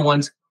younger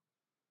ones,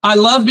 I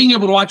love being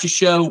able to watch a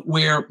show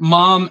where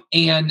mom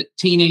and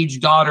teenage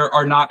daughter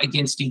are not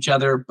against each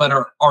other, but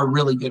are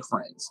really good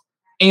friends.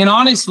 And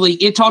honestly,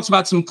 it talks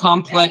about some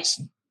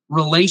complex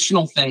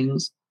relational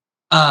things.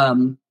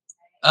 The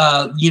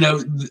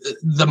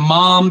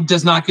mom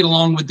does not get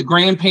along with the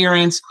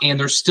grandparents, and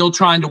they're still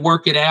trying to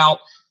work it out.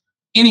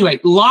 Anyway,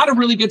 a lot of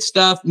really good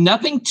stuff.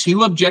 Nothing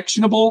too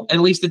objectionable, at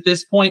least at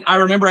this point. I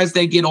remember as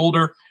they get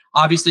older,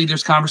 obviously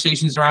there's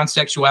conversations around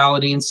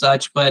sexuality and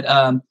such. But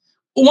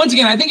once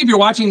again, I think if you're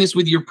watching this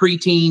with your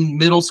preteen,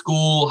 middle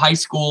school, high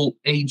school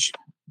age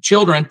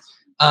children,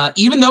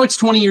 even though it's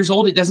 20 years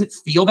old, it doesn't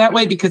feel that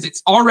way because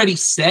it's already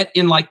set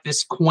in like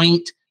this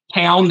quaint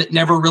town that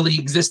never really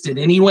existed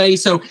anyway.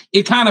 So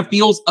it kind of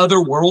feels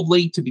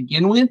otherworldly to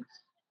begin with.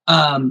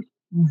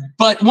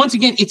 But once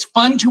again, it's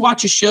fun to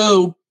watch a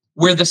show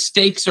where the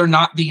stakes are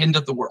not the end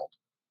of the world.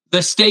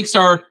 The stakes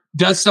are,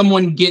 does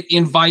someone get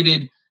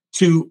invited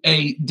to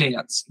a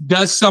dance?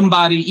 Does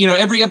somebody,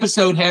 every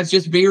episode has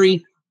just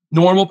very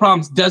normal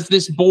problems. Does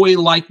this boy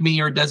like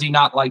me or does he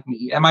not like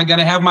me? Am I going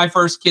to have my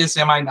first kiss?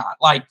 Am I not?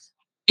 Like,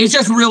 it's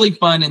just really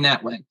fun in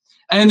that way.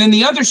 And then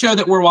the other show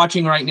that we're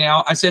watching right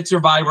now, I said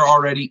Survivor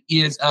already,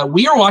 is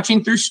we are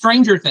watching through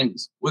Stranger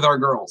Things with our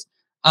girls.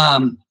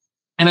 And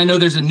I know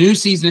there's a new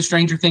season of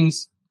Stranger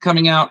Things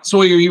coming out.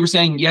 Sawyer, you were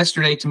saying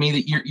yesterday to me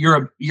that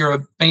you're a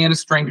fan of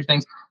Stranger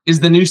Things. Is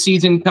the new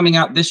season coming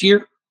out this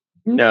year?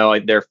 No,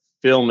 they're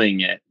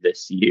filming it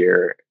this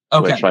year.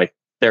 Okay. Which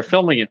they're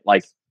filming it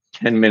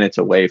 10 minutes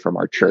away from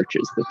our church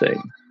is the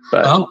thing.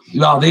 But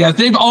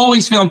they've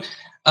always filmed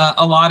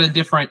a lot of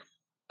different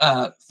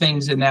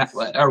things in that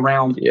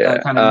around.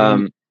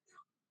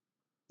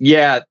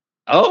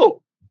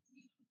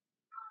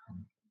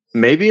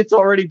 Maybe it's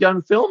already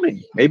done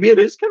filming. Maybe it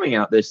is coming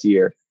out this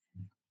year.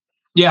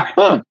 Yeah.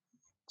 Huh.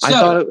 I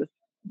thought it was.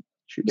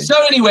 So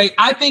anyway,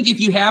 I think if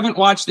you haven't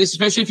watched this,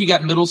 especially if you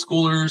got middle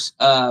schoolers,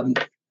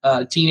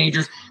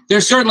 teenagers.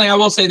 There's certainly, I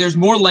will say, there's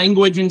more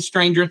language in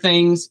Stranger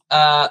Things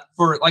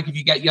for like if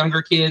you got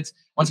younger kids.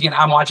 Once again,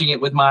 I'm watching it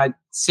with my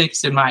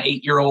 6 and my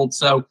 8-year-old,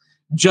 so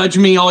judge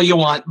me all you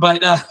want.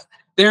 But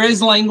there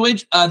is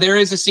language. There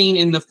is a scene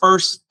in the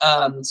first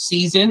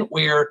season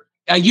where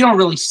you don't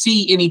really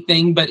see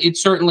anything, but it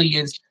certainly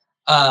is.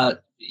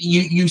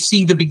 You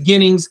see the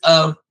beginnings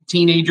of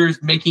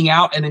teenagers making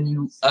out, and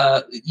then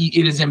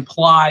it is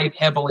implied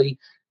heavily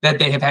that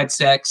they have had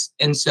sex,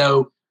 and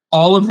so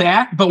all of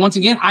that. But once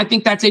again, I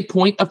think that's a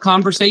point of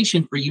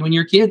conversation for you and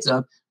your kids.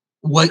 Of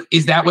what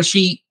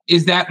she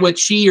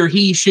or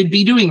he should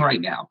be doing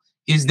right now?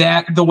 Is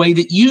that the way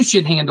that you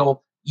should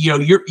handle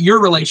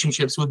your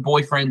relationships with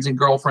boyfriends and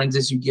girlfriends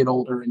as you get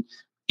older? And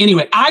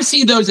anyway, I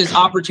see those as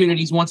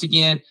opportunities once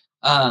again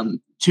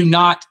to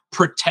not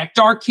protect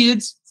our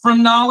kids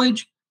from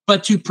knowledge,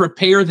 but to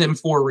prepare them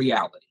for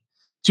reality.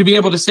 To be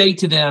able to say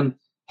to them,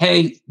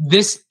 hey,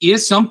 this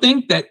is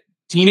something that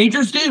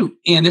teenagers do,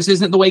 and this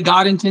isn't the way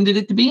God intended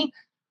it to be.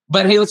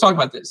 But hey, let's talk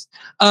about this.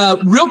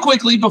 Real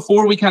quickly,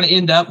 before we kind of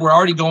end up, we're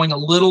already going a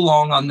little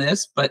long on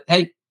this, but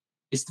hey,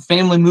 it's the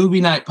Family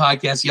Movie Night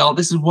podcast, y'all.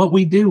 This is what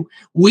we do.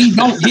 We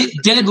don't hit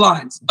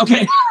deadlines.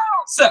 Okay,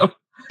 so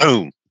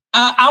boom.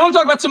 I want to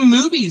talk about some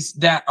movies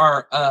that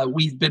are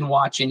we've been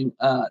watching.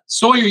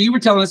 Sawyer, you were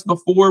telling us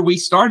before we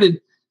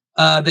started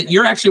that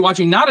you're actually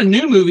watching not a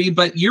new movie,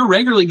 but you're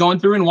regularly going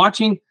through and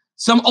watching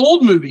some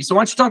old movies. So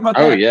why don't you talk about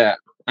that? Oh yeah,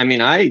 I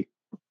mean, I'm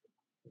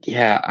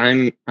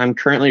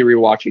currently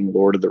rewatching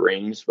Lord of the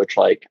Rings, which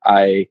like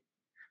I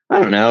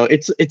don't know.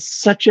 It's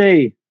such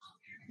a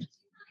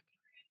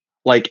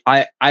like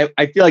I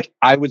feel like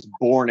I was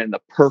born in the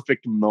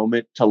perfect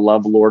moment to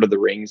love Lord of the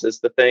Rings is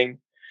the thing,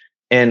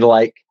 and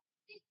like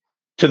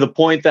to the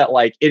point that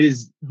like it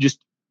is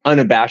just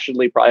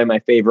unabashedly probably my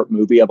favorite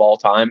movie of all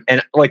time.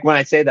 And like when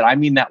I say that, I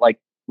mean that like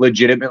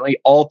legitimately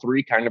all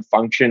three kind of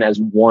function as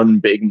one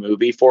big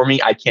movie for me.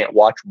 I can't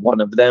watch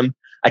one of them.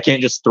 I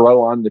can't just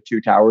throw on the Two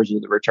Towers or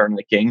the Return of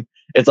the King.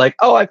 It's like,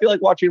 oh, I feel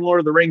like watching Lord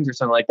of the Rings or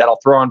something like that. I'll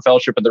throw on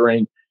Fellowship of the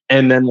Ring,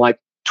 and then like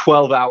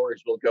 12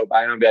 hours will go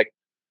by and I'll be like,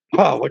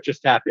 oh, what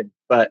just happened?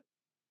 But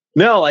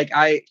no, like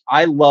I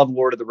love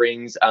Lord of the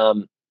Rings.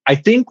 I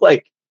think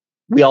like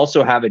we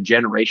also have a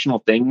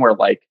generational thing where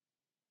like,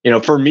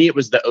 for me, it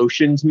was the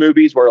Ocean's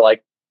movies where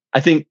like, I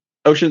think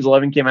Ocean's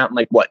 11 came out in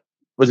like, what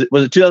was it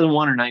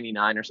 2001 or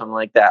 99 or something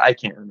like that? I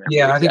can't remember.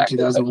 Yeah,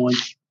 exactly. I think 2001.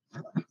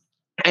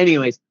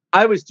 Anyways,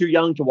 I was too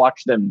young to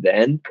watch them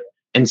then.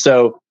 And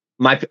so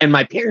my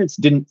parents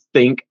didn't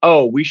think,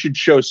 oh, we should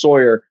show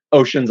Sawyer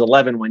Ocean's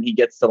 11 when he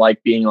gets to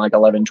like being like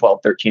 11, 12,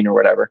 13 or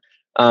whatever.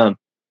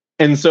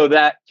 And so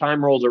that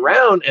time rolls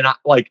around and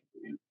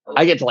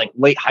I get to like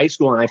late high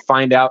school and I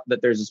find out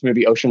that there's this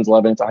movie Ocean's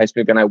 11. It's a high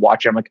school movie and I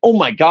watch it. I'm like, oh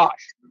my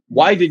gosh,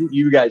 why didn't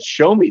you guys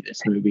show me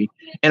this movie?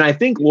 And I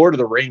think Lord of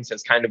the Rings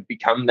has kind of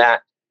become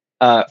that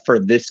for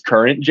this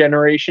current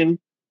generation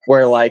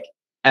where like,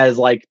 as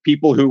like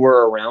people who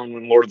were around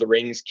when Lord of the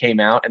Rings came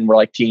out and were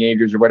like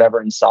teenagers or whatever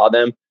and saw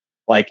them,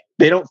 like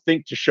they don't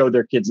think to show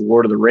their kids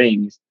Lord of the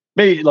Rings.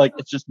 Maybe like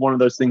it's just one of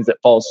those things that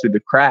falls through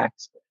the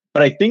cracks.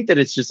 But I think that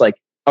it's just like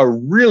a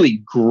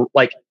really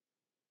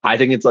I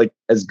think it's like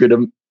as good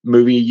a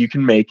movie you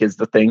can make is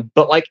the thing.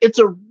 But like it's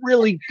a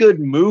really good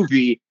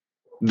movie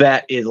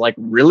that is like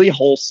really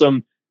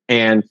wholesome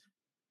and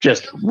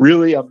just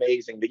really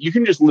amazing that you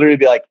can just literally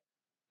be like,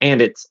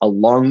 and it's a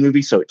long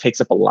movie, so it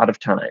takes up a lot of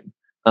time.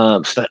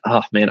 But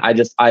oh man, I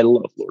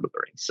love Lord of the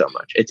Rings so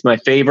much. It's my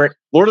favorite.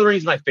 Lord of the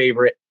Rings is my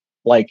favorite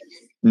like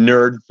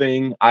nerd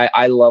thing.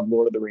 I love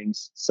Lord of the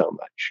Rings so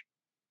much.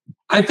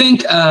 I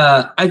think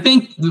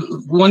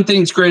one thing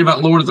that's great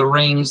about Lord of the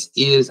Rings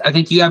is I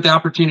think you have the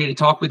opportunity to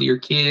talk with your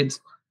kids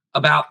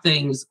about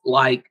things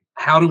like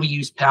how do we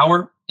use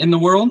power in the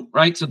world,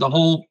 right? So the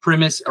whole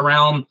premise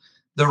around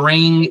the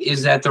ring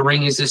is that the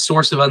ring is this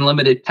source of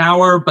unlimited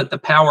power, but the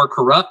power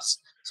corrupts.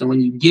 So when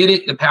you get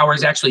it, the power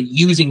is actually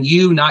using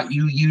you, not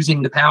you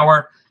using the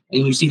power.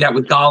 And you see that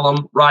with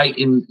Gollum, right?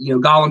 And,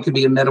 Gollum could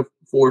be a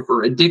metaphor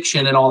for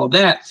addiction and all of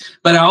that.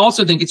 But I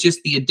also think it's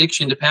just the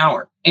addiction to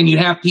power. And you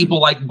have people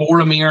like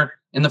Boromir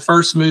in the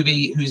first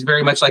movie, who's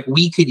very much like,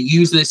 we could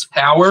use this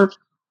power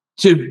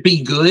to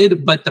be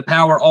good, but the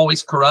power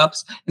always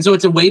corrupts. And so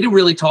it's a way to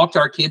really talk to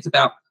our kids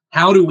about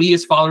how do we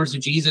as followers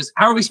of Jesus,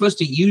 how are we supposed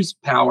to use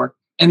power?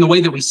 And the way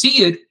that we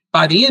see it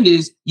by the end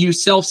is you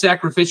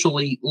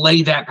self-sacrificially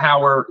lay that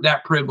power,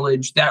 that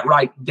privilege, that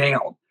right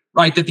down,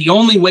 right? That the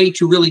only way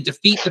to really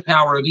defeat the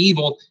power of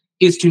evil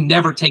is to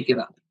never take it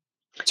up.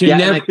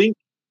 And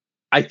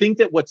I think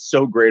that what's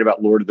so great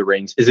about Lord of the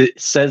Rings is it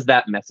says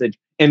that message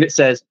and it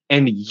says,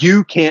 and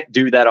you can't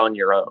do that on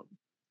your own.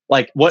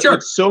 Like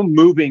what's so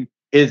moving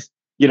is,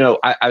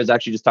 I was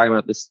actually just talking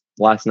about this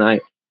last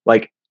night.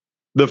 Like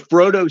the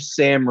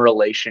Frodo-Sam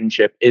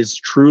relationship is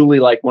truly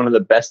like one of the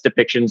best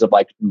depictions of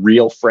like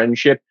real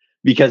friendship.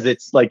 Because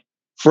it's like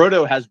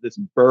Frodo has this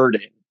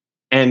burden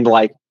and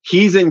like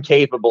he's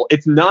incapable.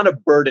 It's not a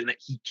burden that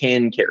he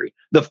can carry.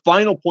 The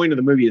final point of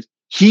the movie is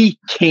he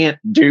can't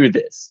do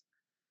this.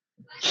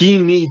 He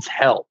needs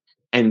help.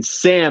 and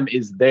Sam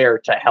is there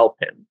to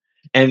help him.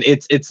 And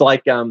it's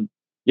like, you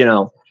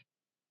know,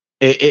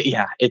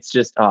 it's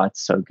just,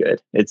 it's so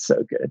good. It's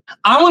so good.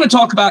 I want to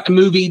talk about a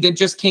movie that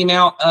just came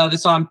out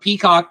that's on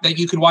Peacock that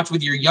you could watch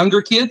with your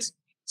younger kids.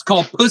 It's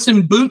called Puss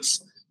in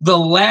Boots: The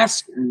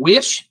Last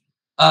Wish.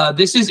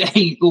 This is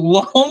a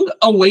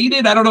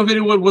long-awaited, I don't know if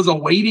anyone was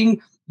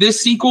awaiting this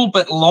sequel,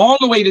 but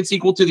long-awaited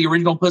sequel to the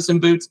original Puss in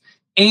Boots.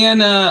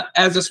 And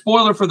as a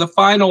spoiler for the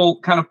final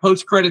kind of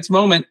post-credits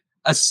moment,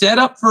 a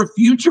setup for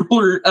future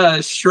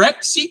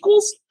Shrek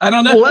sequels. I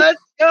don't know.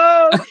 Let's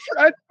go,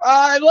 Shrek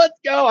 5. Let's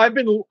go.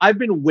 I've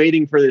been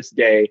waiting for this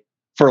day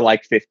for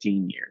like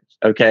 15 years.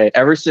 Okay,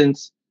 ever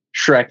since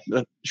Shrek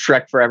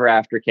Forever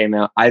After came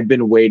out, I've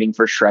been waiting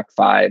for Shrek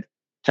 5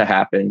 to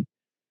happen.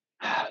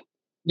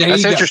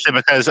 That's interesting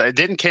because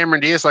didn't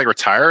Cameron Diaz like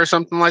retire or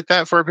something like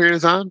that for a period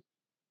of time?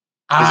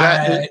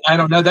 I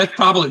don't know. That's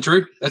probably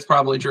true.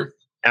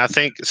 And I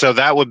think so.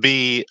 That would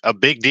be a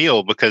big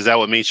deal because that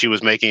would mean she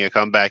was making a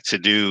comeback to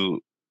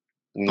do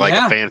like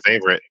a fan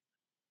favorite.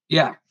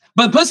 Yeah.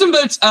 But Puss in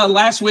Boots,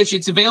 Last Wish,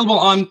 it's available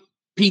on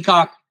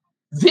Peacock.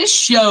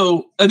 This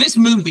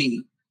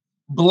movie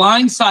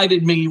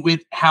blindsided me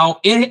with how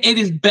it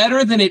is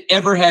better than it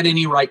ever had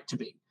any right to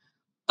be.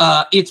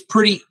 It's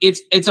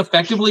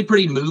effectively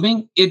pretty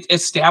moving. It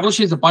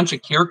establishes a bunch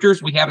of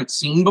characters we haven't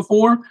seen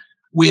before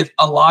with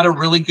a lot of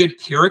really good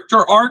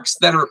character arcs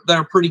that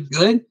are pretty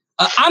good.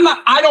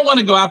 I don't want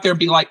to go out there and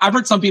be like, I've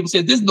heard some people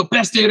say this is the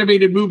best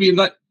animated movie,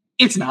 and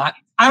it's not.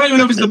 I don't even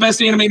know if it's the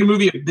best animated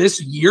movie of this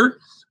year,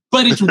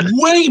 but it's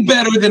way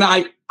better than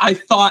I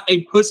thought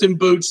a Puss in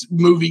Boots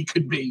movie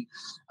could be.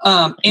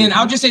 And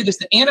I'll just say this,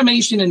 the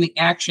animation and the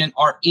action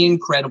are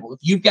incredible. If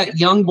you've got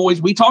young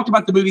boys, we talked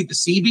about the movie The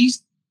Sea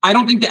Beast. I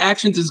don't think the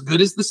action's as good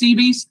as The Sea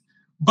Beast,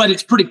 but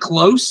it's pretty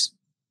close.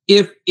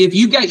 If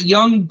you've got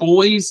young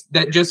boys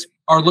that just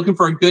are looking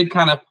for a good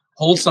kind of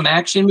wholesome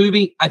action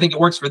movie, I think it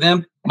works for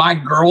them. My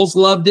girls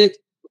loved it.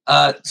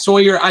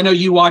 Sawyer, I know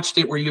you watched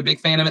it. Were you a big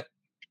fan of it?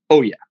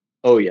 Oh yeah.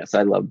 Oh yes.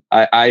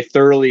 I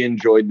thoroughly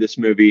enjoyed this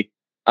movie.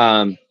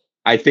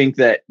 I think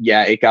that,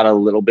 it got a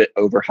little bit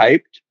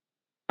overhyped.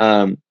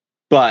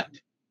 But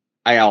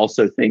I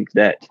also think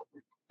that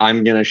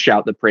I'm going to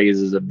shout the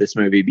praises of this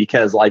movie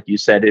because, like you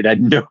said, it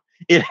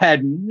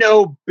had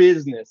no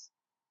business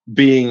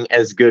being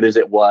as good as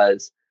it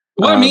was.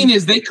 What I mean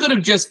is they could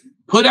have just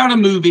put out a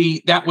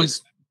movie that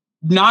was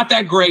not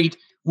that great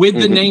with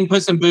the name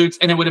Puss in Boots,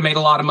 and it would have made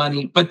a lot of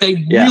money. But they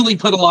really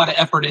put a lot of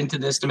effort into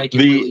this to make it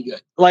really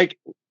good. Like,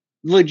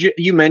 legit,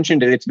 you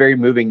mentioned it. It's very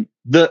moving.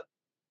 The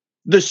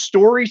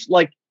stories,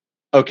 like,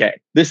 okay,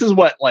 this is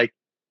what, like,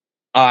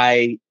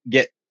 I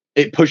get.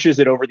 It pushes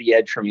it over the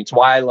edge for me. It's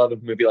why I love a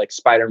movie like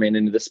Spider-Man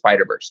Into the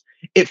Spider-Verse.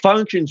 It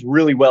functions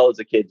really well as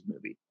a kid's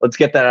movie. Let's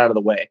get that out of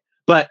the way.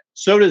 But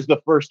so does the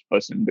first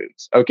Puss in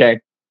Boots. Okay.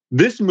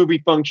 This movie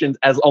functions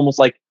as almost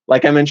like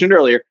I mentioned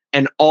earlier,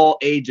 an all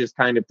ages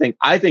kind of thing.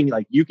 I think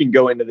like you can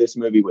go into this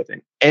movie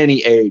within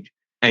any age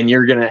and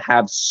you're going to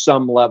have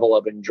some level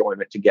of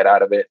enjoyment to get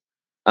out of it.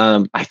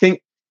 I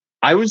think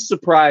I was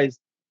surprised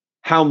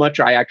how much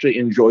I actually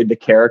enjoyed the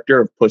character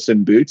of Puss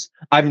in Boots.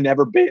 I've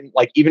never been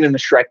like, even in the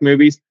Shrek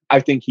movies,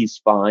 I think he's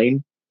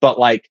fine, but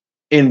like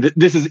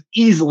this is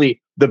easily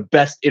the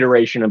best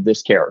iteration of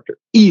this character,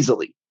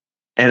 easily.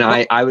 And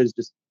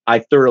I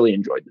thoroughly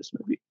enjoyed this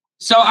movie.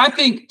 So I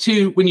think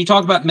too, when you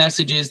talk about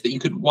messages that you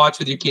could watch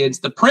with your kids,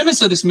 the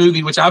premise of this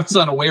movie, which I was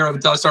unaware of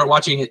until I started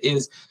watching it,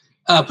 is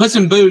Puss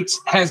in Boots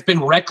has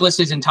been reckless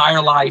his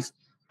entire life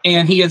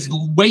and he has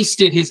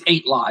wasted his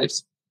 8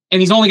 lives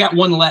and he's only got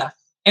 1 left.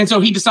 And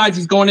so he decides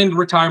he's going into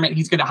retirement.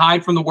 He's going to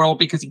hide from the world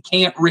because he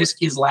can't risk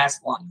his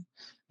last life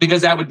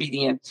because that would be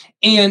the end.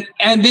 And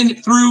then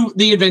through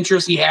the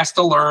adventures, he has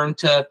to learn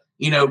to,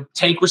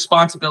 take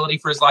responsibility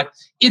for his life.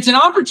 It's an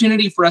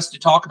opportunity for us to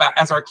talk about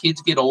as our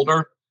kids get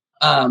older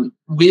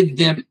with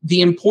them,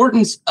 the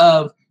importance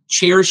of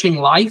cherishing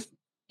life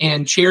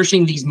and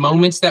cherishing these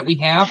moments that we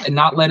have and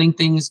not letting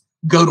things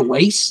go to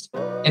waste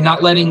and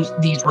not letting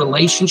these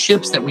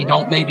relationships that we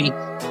don't maybe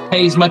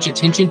pay as much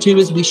attention to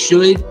as we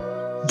should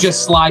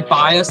just slide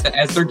by us, that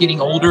as they're getting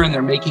older and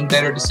they're making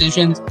better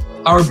decisions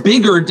or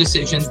bigger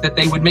decisions, that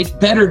they would make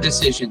better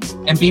decisions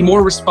and be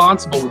more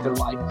responsible with their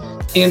life.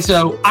 And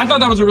so I thought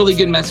that was a really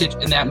good message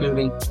in that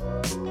movie.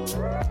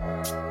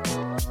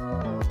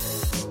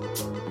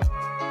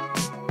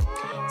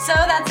 So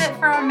that's it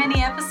for our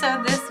mini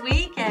episode this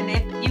week. And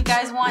if you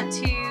guys want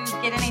to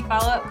get any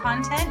follow-up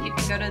content, you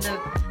can go to the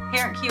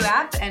ParentCue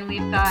app, and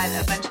we've got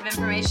a bunch of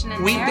information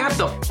in there. We've got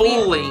the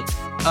full-length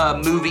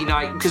movie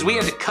night because we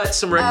had to cut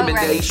some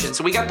recommendations. Right.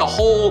 So we got the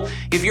whole,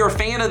 if you're a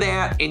fan of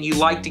that and you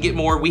like to get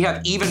more, we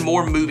have even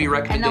more movie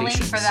recommendations. And the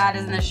link for that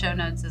is in the show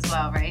notes as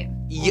well, right?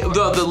 Yeah,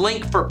 the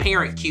link for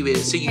ParentCue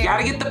is. So you got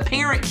to get the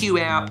ParentCue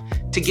app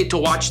to get to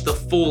watch the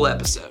full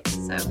episode.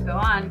 So go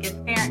on, get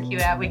the ParentCue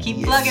app. We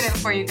keep plugging it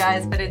for you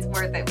guys, but it's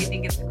worth it. We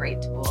think it's a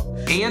great tool.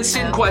 And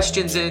send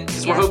questions in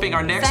because we're hoping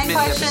our next mini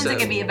episode. Send questions. It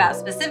could be about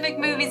specific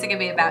movies. It could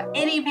be about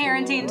any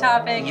parenting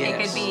topic. Yes.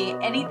 It could be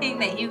anything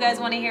that you guys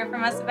want to hear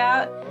from us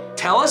about.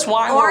 Tell us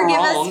why we're wrong. Or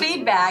wrong. give us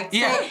feedback.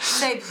 Yeah.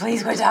 Say,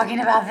 please, we're talking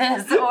about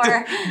this.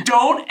 Or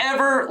don't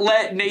ever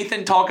let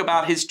Nathan talk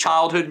about his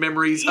childhood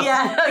memories of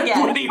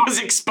when he was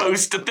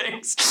exposed to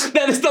things.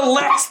 That is the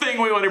last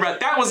thing we want to hear about.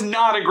 That was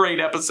not a great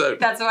episode.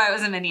 That's why it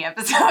was a mini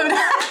episode.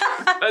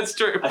 That's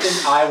true. I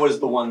think I was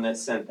the one that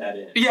sent that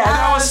in. Yeah,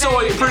 that was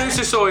Sawyer.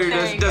 Producer Sawyer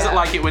doesn't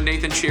like it when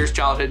Nathan shares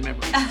childhood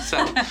memories.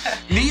 So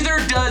neither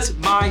does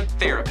my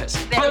therapist.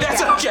 But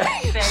that's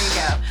okay. There you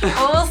go.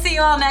 Well, we'll see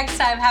you all next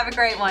time. Have a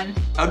great one.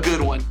 A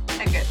good one.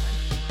 A good one.